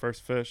catching their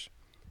first fish.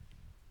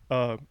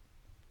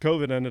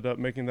 COVID ended up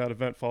making that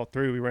event fall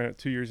through. We ran it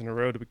 2 years in a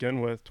row to begin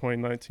with,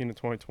 2019 and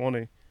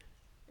 2020.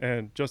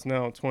 And just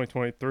now in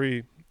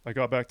 2023, I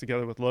got back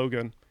together with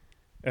Logan,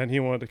 and he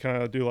wanted to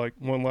kind of do like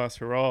one last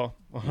hurrah,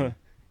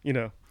 you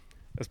know,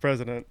 as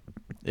president.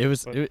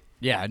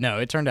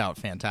 It turned out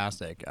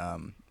fantastic.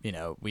 You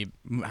know,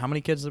 how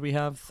many kids did we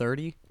have?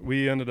 30?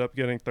 We ended up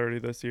getting 30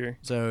 this year.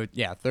 So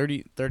yeah,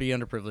 30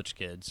 underprivileged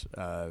kids.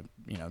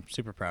 You know,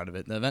 super proud of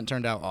it. The event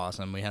turned out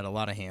awesome. We had a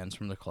lot of hands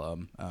from the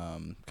club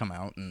come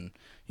out and,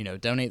 you know,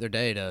 donate their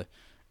day to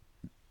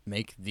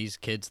make these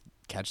kids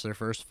catch their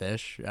first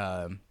fish.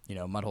 You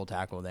know, Mudhole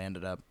Tackle, they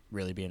ended up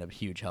really being a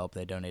huge help.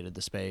 They donated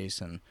the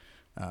space, and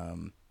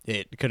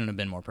it couldn't have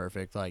been more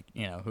perfect. Like,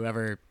 you know,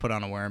 whoever put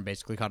on a worm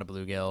basically caught a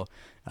bluegill.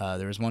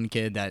 There was one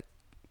kid that,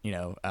 you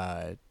know,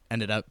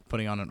 ended up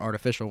putting on an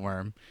artificial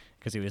worm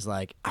because he was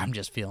like, I'm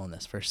just feeling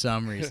this for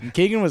some reason.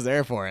 Keegan was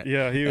there for it.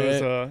 Yeah, he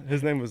was.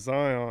 His name was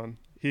Zion.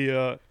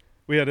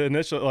 We had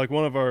initially, like,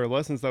 one of our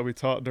lessons that we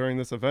taught during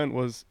this event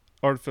was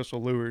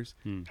artificial lures,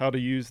 how to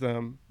use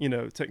them, you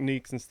know,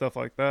 techniques and stuff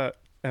like that.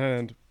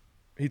 And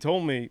he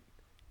told me,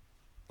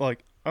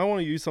 like, I want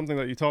to use something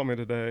that you taught me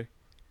today.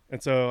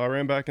 And so I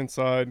ran back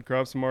inside,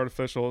 grabbed some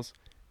artificials,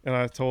 and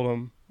I told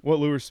him, what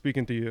lure's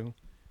speaking to you?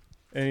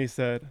 And he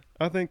said,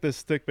 I think this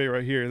stick bait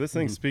right here, this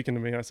thing's speaking to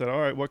me. I said, all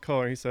right, what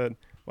color? He said,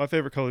 my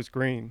favorite color is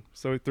green.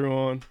 So he threw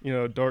on, you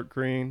know, dark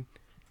green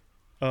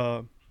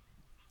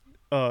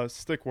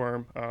stick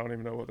worm. I don't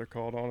even know what they're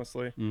called,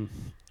 honestly.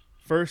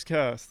 First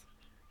cast,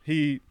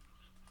 he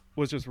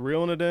was just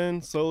reeling it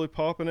in, slowly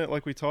popping it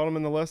like we taught him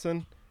in the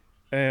lesson.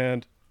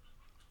 And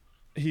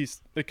he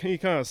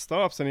kind of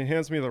stops and he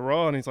hands me the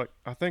rod and he's like,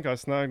 I think I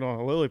snagged on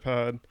a lily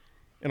pad.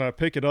 And I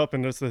pick it up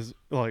and just this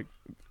like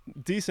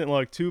decent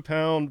like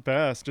 2-pound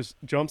bass just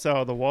jumps out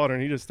of the water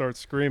and he just starts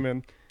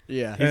screaming.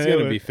 Yeah. He's going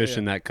to be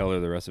fishing that color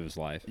the rest of his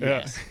life.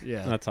 Yeah.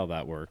 Yeah. That's how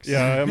that works.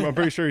 Yeah, I'm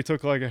pretty sure he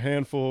took like a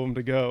handful of them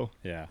to go.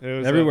 Yeah. It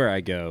was, everywhere I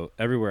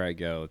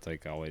go, it's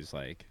like always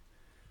like,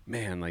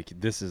 man, like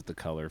this is the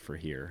color for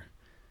here.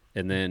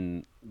 And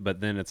then,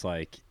 but then it's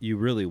like, you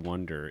really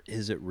wonder,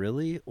 is it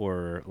really?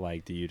 Or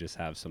like, do you just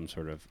have some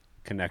sort of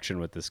connection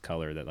with this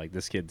color that like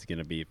this kid's going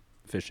to be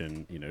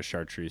fishing, you know,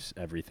 chartreuse,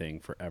 everything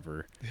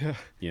forever,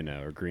 you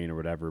know, or green or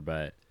whatever.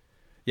 But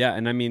yeah.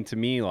 And I mean, to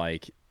me,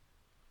 like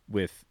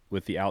with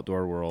the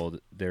outdoor world,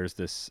 there's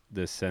this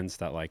sense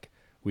that like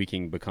we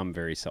can become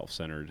very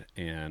self-centered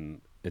and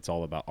it's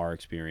all about our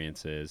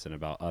experiences and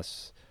about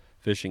us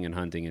fishing and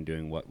hunting and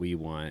doing what we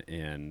want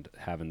and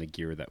having the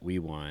gear that we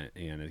want.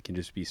 And it can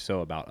just be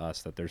so about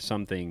us that there's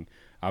something.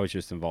 I was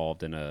just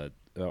involved in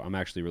I'm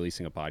actually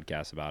releasing a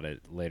podcast about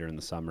it later in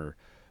the summer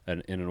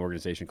in an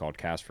organization called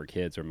Cast for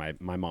Kids, or my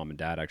mom and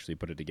dad actually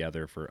put it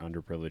together for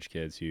underprivileged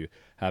kids who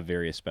have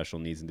various special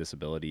needs and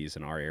disabilities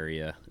in our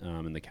area,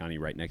 in the county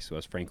right next to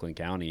us, Franklin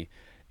County.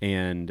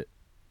 And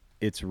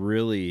it's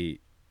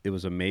really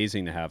was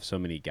amazing to have so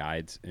many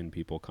guides and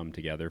people come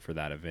together for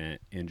that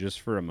event. And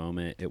just for a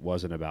moment, it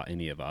wasn't about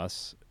any of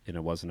us, and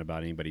it wasn't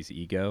about anybody's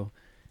ego.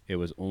 It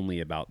was only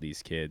about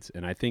these kids.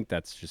 And I think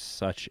that's just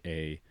such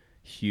a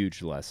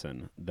huge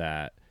lesson,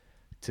 that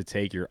to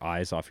take your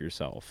eyes off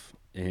yourself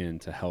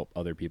and to help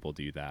other people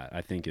do that,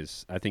 I think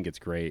it's a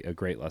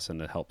great lesson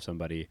to help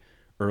somebody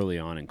early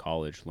on in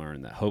college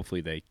learn that.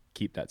 Hopefully they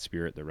keep that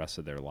spirit the rest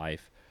of their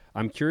life.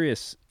 I'm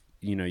curious,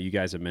 you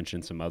guys have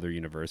mentioned some other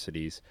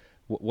universities.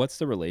 What's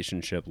the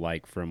relationship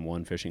like from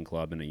one fishing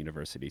club in a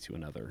university to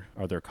another?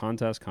 Are there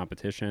contests,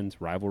 competitions,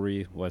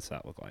 rivalry? What's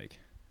that look like?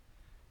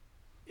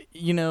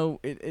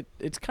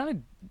 It's kind of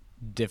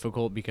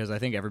difficult because I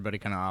think everybody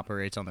kind of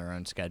operates on their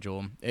own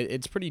schedule.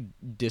 It's pretty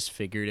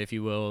disfigured, if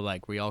you will.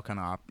 Like, we all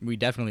we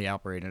definitely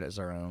operate it as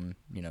our own,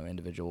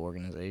 individual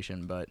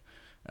organization. But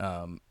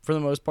for the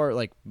most part,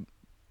 like,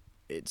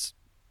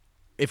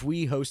 if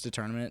we host a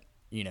tournament,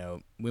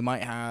 we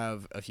might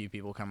have a few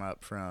people come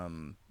up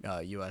from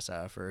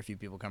USF or a few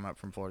people come up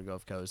from Florida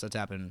Gulf Coast. That's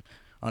happened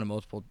on a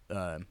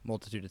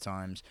multitude of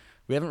times.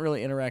 We haven't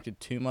really interacted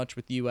too much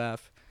with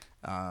UF.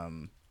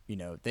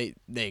 They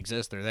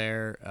exist. They're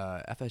there.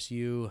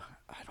 FSU,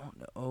 I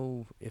don't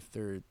know if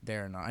they're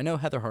there or not. I know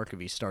Heather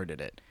Harkavy started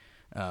it,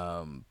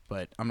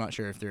 but I'm not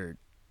sure if they're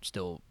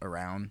still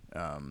around.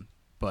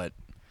 But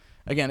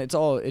again, it's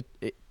on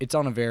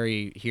a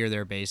very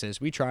here-there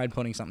basis. We tried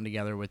putting something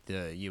together with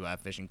the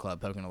UF Fishing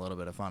Club, poking a little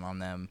bit of fun on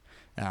them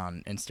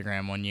on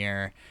Instagram one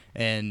year,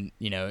 and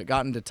it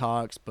got into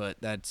talks, but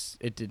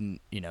it didn't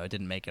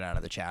make it out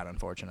of the chat,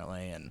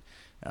 unfortunately, and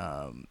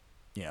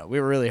we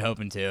were really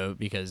hoping to,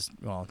 because,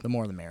 well, the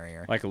more the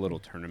merrier. Like a little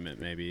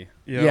tournament, maybe.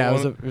 Yeah,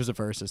 it was a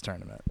versus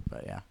tournament,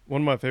 but yeah.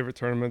 One of my favorite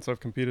tournaments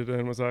I've competed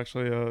in was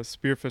actually a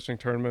spearfishing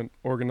tournament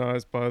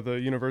organized by the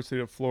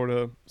University of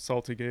Florida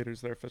Salty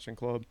Gators, their fishing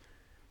club.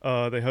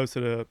 They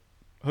hosted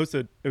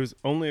it was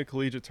only a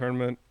collegiate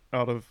tournament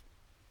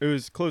it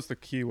was close to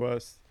Key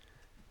West,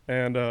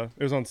 and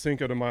it was on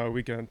Cinco de Mayo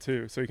weekend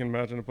too. So you can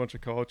imagine a bunch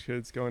of college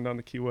kids going down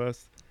to Key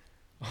West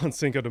on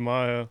Cinco de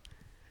Mayo,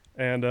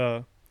 and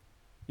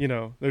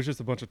there's just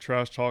a bunch of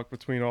trash talk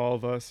between all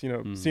of us,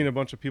 seeing a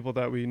bunch of people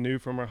that we knew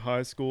from our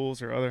high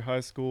schools or other high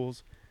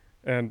schools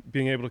and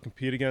being able to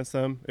compete against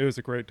them. It was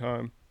a great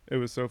time. It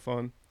was so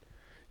fun.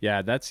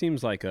 Yeah, that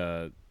seems like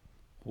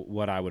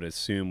what I would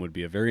assume would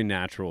be a very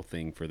natural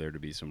thing for there to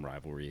be some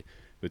rivalry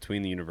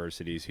between the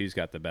universities. Who's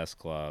got the best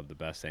club, the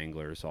best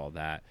anglers, all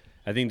that.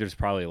 I think there's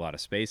probably a lot of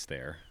space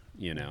there,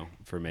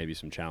 for maybe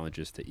some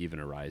challenges to even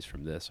arise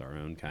from this, our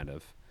own kind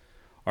of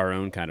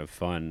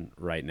fun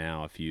right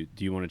now. Do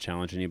you want to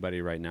challenge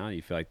anybody right now?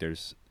 You feel like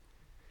there's...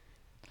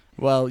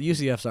 Well,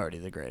 UCF's already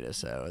the greatest,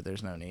 so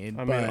there's no need.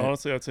 I mean,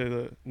 honestly, I'd say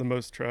the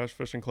most trash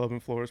fishing club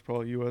in Florida is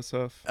probably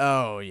USF.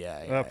 Oh,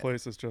 yeah. That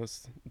place is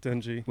just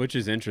dingy. Which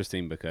is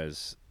interesting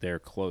because they're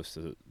close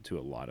to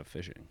a lot of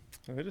fishing.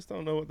 They just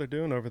don't know what they're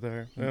doing over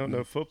there. They don't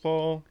know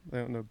football. They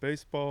don't know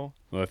baseball.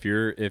 Well, if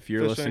you're fishing.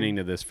 Listening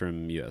to this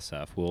from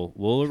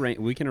USF,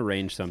 we can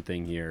arrange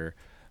something here.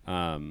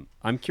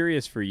 I'm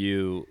curious for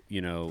you,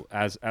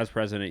 as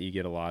president, you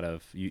get a lot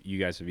of, you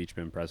guys have each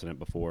been president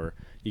before,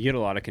 you get a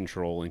lot of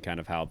control in kind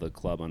of how the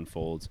club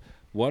unfolds.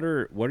 What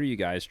are you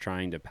guys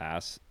trying to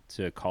pass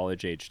to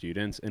college age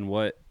students,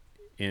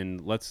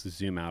 and let's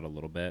zoom out a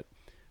little bit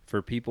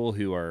for people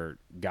who are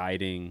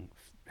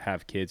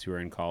have kids who are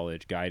in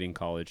college, guiding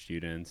college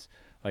students,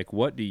 like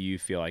what do you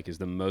feel like is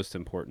the most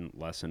important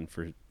lesson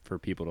for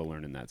people to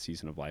learn in that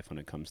season of life when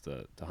it comes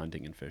to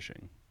hunting and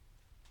fishing?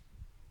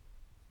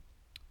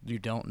 You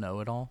don't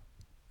know it all.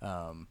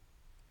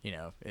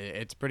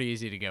 It's pretty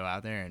easy to go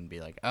out there and be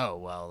like, oh,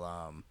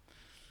 well,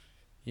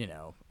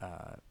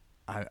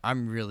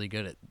 I'm really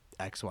good at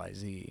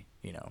XYZ,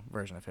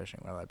 version of fishing,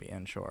 whether that be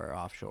inshore or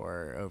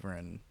offshore, over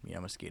in,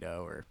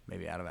 Mosquito, or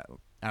maybe out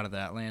of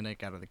the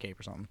Atlantic, out of the Cape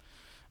or something.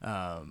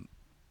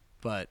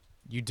 But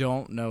you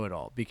don't know it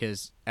all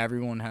because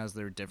everyone has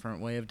their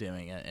different way of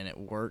doing it, and it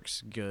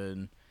works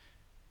good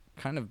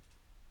kind of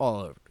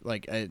all over.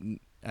 Like,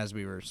 as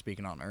we were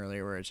speaking on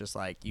earlier, where it's just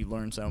like you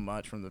learn so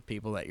much from the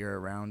people that you're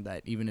around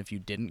that even if you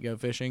didn't go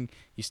fishing,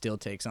 you still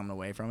take something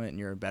away from it, and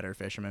you're a better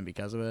fisherman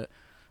because of it.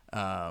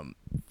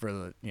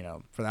 For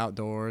the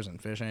outdoors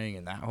and fishing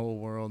and that whole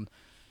world,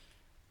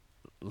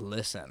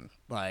 listen,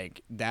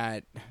 like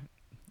that.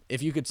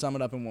 If you could sum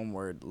it up in one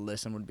word,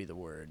 listen would be the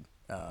word.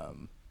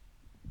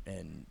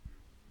 And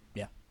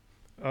yeah,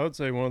 I would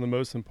say one of the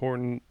most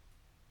important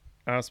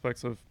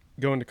aspects of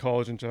going to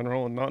college in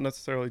general, and not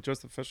necessarily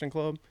just the fishing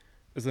club,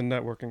 is the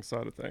networking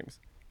side of things.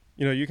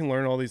 You can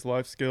learn all these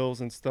life skills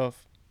and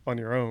stuff on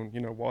your own,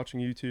 watching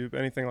YouTube,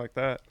 anything like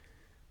that.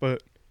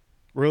 But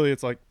really,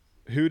 it's like,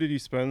 who did you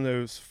spend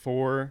those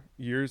 4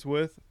 years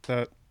with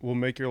that will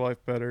make your life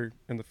better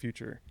in the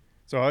future?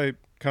 So I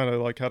kind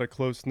of had a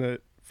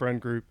close-knit friend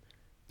group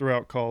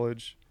throughout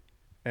college,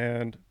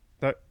 and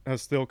that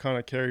has still kind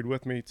of carried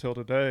with me till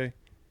today.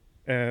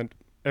 And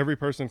every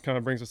person kind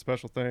of brings a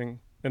special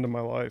thing into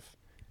my life.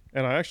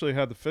 And I actually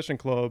had the fishing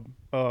club,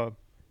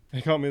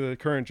 it got me the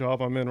current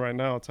job I'm in right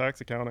now, tax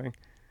accounting.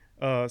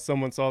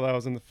 someone saw that I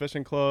was in the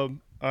fishing club.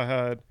 I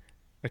had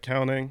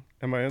accounting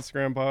in my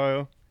Instagram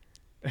bio,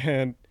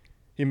 and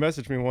he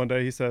messaged me one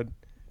day. He said,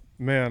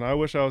 "Man, I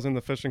wish I was in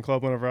the fishing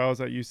club whenever I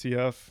was at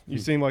UCF. You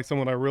seem like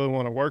someone I really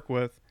want to work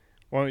with.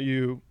 Why don't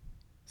you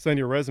send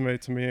your resume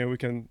to me and we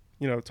can,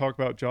 talk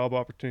about job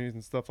opportunities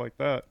and stuff like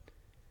that."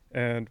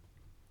 And,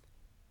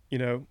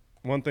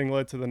 one thing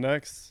led to the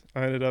next.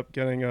 I ended up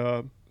getting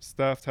a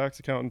staff tax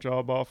accountant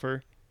job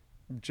offer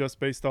just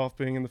based off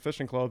being in the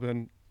fishing club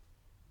and,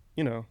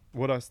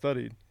 what I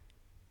studied.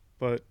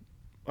 But,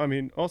 I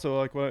mean, also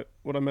like what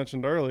I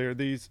mentioned earlier,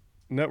 these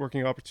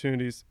networking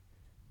opportunities,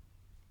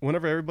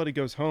 whenever everybody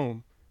goes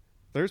home,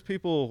 there's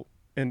people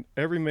in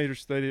every major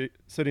city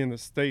in the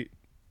state.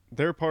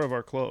 They're part of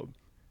our club.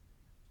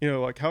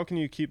 Like how can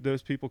you keep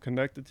those people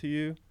connected to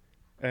you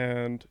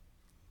and,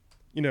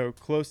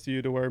 close to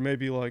you to where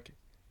maybe like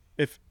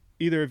if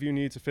either of you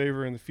needs a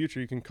favor in the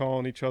future, you can call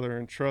on each other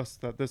and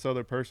trust that this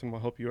other person will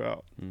help you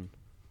out.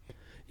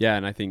 Yeah,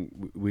 and I think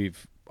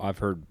I've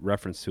heard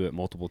reference to it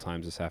multiple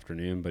times this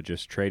afternoon, but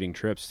just trading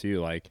trips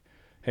too. Like,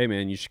 hey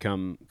man, you should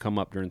come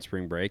up during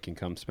spring break and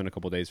come spend a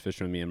couple days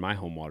fishing with me in my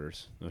home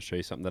waters. I'll show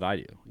you something that I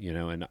do,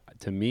 And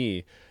to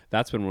me,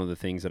 that's been one of the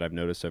things that I've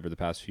noticed over the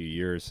past few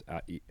years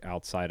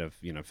outside of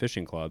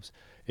fishing clubs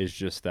is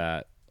just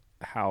that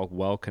how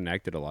well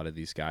connected a lot of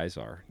these guys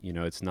are.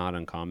 It's not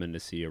uncommon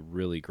to see a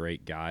really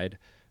great guide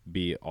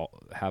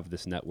have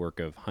this network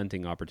of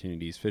hunting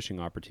opportunities, fishing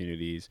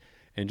opportunities,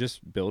 and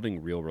just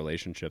building real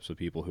relationships with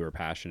people who are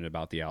passionate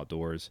about the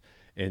outdoors,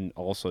 and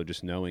also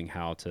just knowing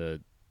how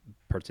to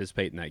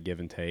participate in that give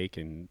and take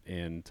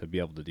and to be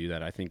able to do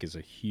that, I think is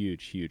a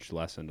huge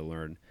lesson to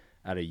learn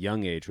at a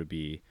young age would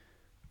be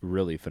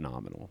really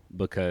phenomenal,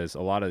 because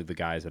a lot of the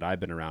guys that I've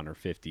been around are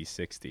 50,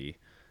 60,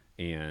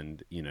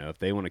 and if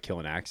they want to kill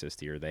an axis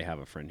deer, they have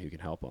a friend who can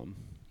help them,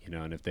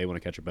 and if they want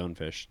to catch a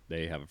bonefish,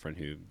 they have a friend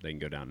who they can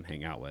go down and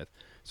hang out with.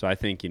 So I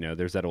think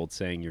there's that old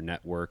saying, your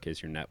network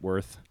is your net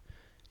worth.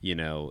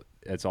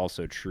 It's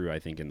also true, I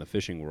think, in the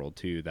fishing world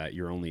too, that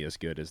you're only as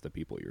good as the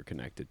people you're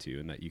connected to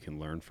and that you can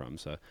learn from.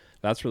 So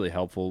that's really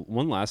helpful.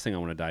 One last thing I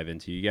want to dive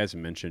into, you guys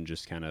have mentioned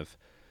just kind of,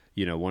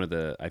 one of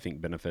the, I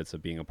think, benefits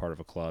of being a part of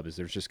a club is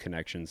there's just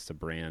connections to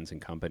brands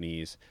and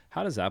companies.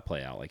 How does that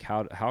play out? Like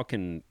how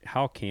can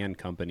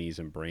companies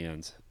and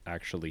brands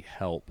actually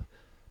help,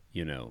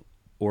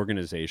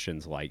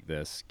 organizations like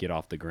this get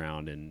off the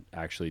ground and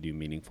actually do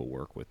meaningful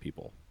work with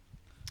people?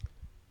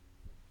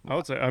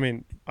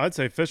 I'd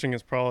say fishing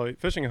and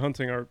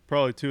hunting are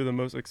probably two of the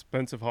most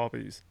expensive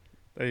hobbies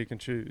that you can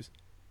choose.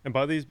 And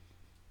by these,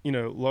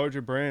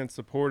 larger brands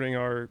supporting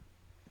our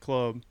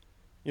club,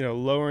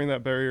 lowering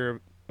that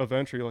barrier of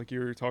entry, like you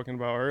were talking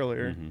about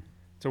earlier,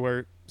 to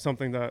where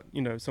something that,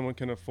 someone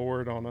can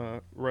afford on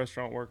a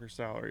restaurant worker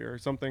salary or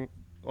something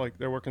like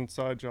they're working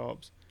side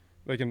jobs.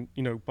 They can,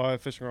 buy a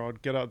fishing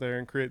rod, get out there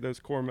and create those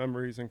core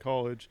memories in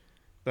college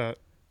that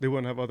they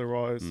wouldn't have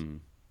otherwise,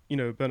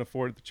 been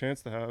afforded the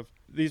chance to have.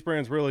 These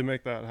brands really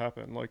make that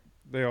happen. Like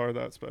they are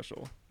that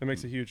special. It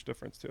makes a huge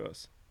difference to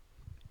us.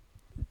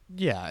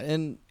 Yeah.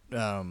 And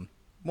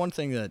one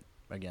thing that,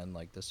 again,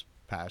 like this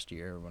past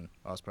year when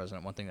I was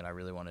president, one thing that I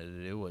really wanted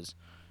to do was,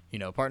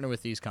 partner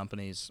with these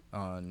companies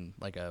on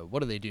like a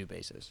what do they do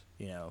basis.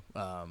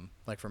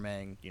 Like for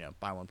Mang,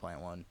 buy one,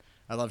 plant one.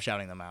 I love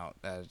shouting them out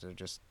as they're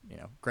just,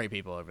 great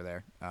people over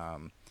there.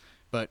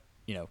 But,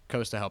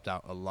 Costa helped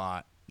out a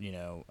lot,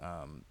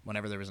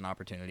 whenever there was an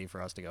opportunity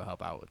for us to go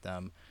help out with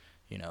them,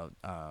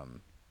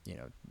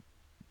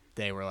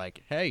 they were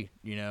like, hey,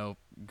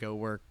 go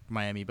work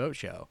Miami Boat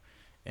Show.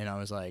 And I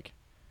was like,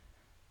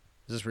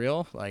 is this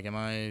real? Like, am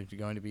I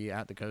going to be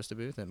at the Costa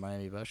booth at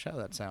Miami Boat Show?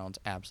 That sounds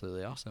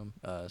absolutely awesome.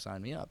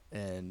 Sign me up.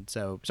 And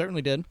so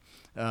certainly did.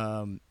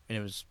 And it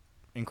was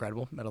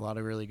incredible. Met a lot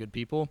of really good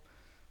people.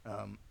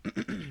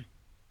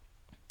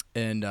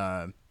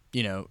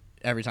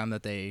 Every time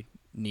that they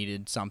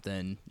needed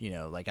something,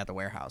 like at the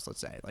warehouse,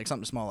 let's say, like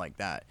something small like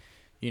that,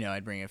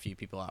 I'd bring a few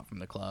people out from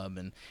the club,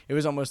 and it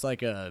was almost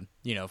like a,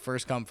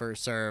 first come,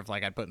 first serve.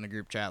 Like I'd put in the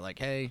group chat, like,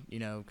 hey,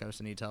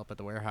 Costa needs help at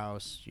the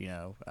warehouse,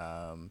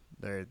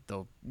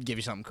 they'll give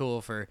you something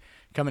cool for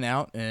coming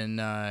out.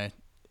 And,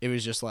 it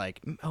was just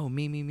like, oh,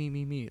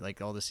 me,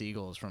 like all the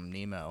seagulls from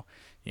Nemo,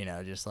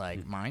 just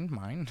like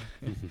mine.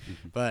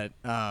 But,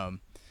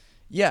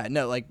 yeah,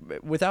 no, like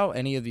without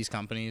any of these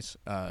companies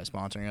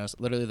sponsoring us,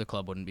 literally the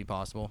club wouldn't be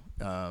possible.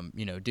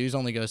 Dues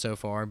only go so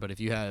far, but if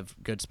you have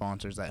good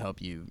sponsors that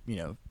help you,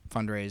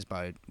 fundraise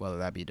by whether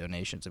that be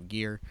donations of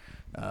gear,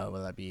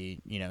 whether that be,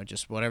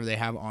 just whatever they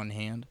have on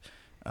hand,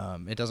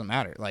 it doesn't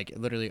matter. Like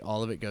literally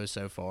all of it goes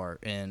so far.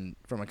 And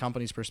from a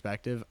company's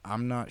perspective,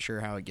 I'm not sure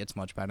how it gets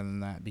much better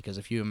than that, because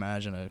if you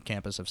imagine a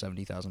campus of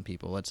 70,000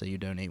 people, let's say you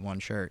donate one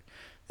shirt,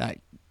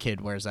 that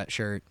kid wears that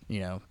shirt,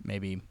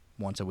 maybe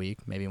once a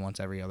week, maybe once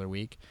every other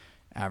week,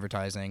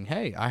 advertising,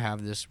 hey, I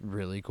have this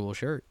really cool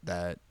shirt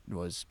that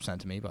was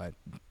sent to me by,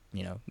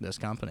 this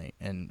company.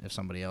 And if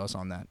somebody else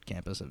on that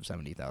campus of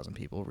 70,000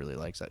 people really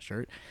likes that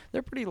shirt,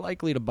 they're pretty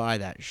likely to buy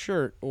that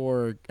shirt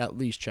or at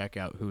least check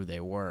out who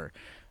they were.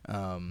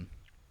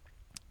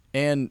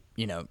 And,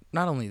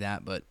 not only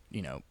that, but,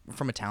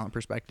 from a talent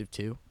perspective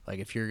too, like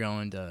if you're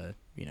going to,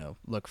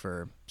 look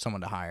for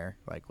someone to hire,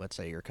 like let's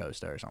say you're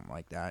Costa or something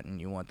like that, and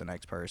you want the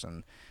next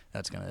person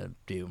that's going to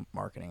do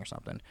marketing or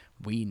something,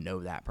 we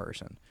know that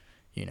person,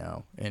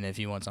 and if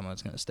you want someone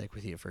that's going to stick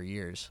with you for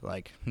years,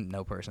 like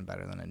no person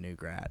better than a new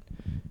grad.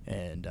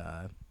 And,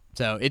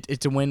 so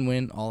it's a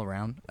win-win all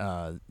around.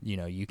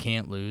 You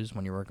can't lose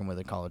when you're working with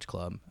a college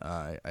club.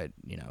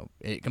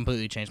 It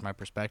completely changed my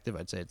perspective.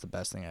 I'd say it's the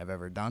best thing I've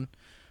ever done.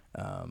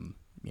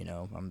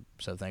 I'm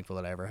so thankful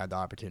that I ever had the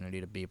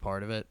opportunity to be a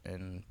part of it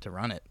and to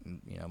run it,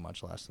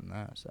 much less than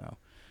that. So,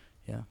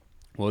 yeah.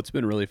 Well, it's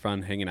been really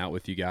fun hanging out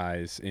with you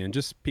guys and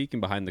just peeking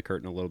behind the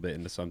curtain a little bit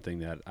into something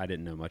that I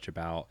didn't know much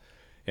about,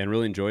 and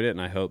really enjoyed it.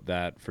 And I hope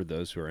that for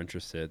those who are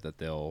interested that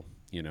they'll,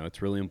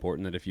 it's really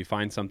important that if you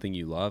find something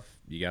you love,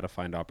 you got to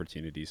find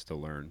opportunities to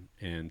learn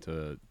and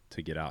to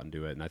get out and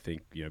do it. And I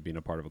think, being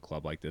a part of a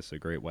club like this is a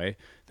great way.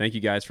 Thank you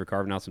guys for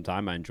carving out some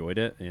time. I enjoyed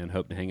it and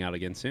hope to hang out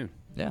again soon.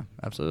 Yeah,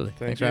 absolutely.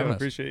 Thanks for having us.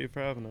 Appreciate you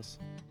for having us.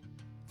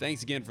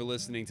 Thanks again for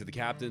listening to the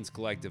Captains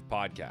Collective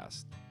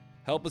podcast.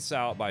 Help us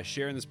out by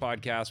sharing this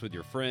podcast with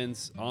your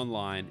friends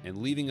online and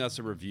leaving us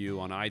a review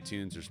on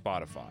iTunes or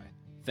Spotify.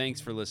 Thanks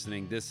for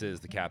listening. This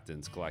is the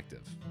Captains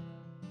Collective.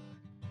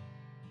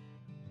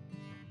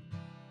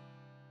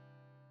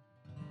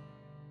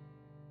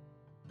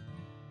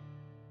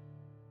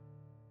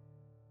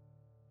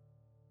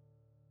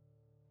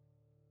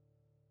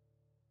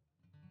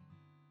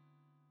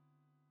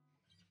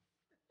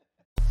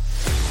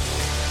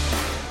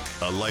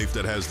 A life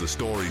that has the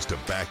stories to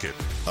back it.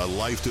 A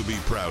life to be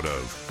proud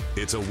of.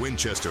 It's a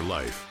Winchester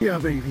life. Yeah,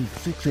 baby.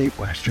 6'8"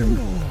 Western.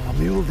 Oh,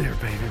 mule deer,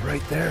 baby,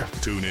 right there.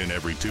 Tune in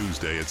every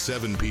Tuesday at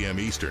 7 p.m.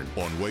 Eastern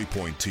on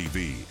Waypoint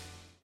TV.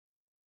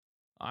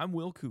 I'm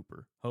Will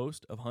Cooper,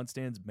 host of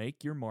HuntStand's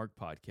Make Your Mark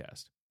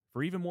podcast.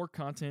 For even more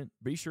content,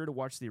 be sure to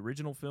watch the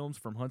original films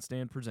from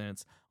HuntStand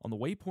Presents on the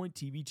Waypoint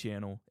TV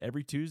channel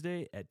every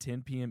Tuesday at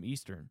 10 p.m.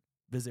 Eastern.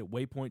 Visit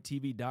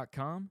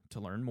waypointtv.com to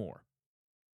learn more.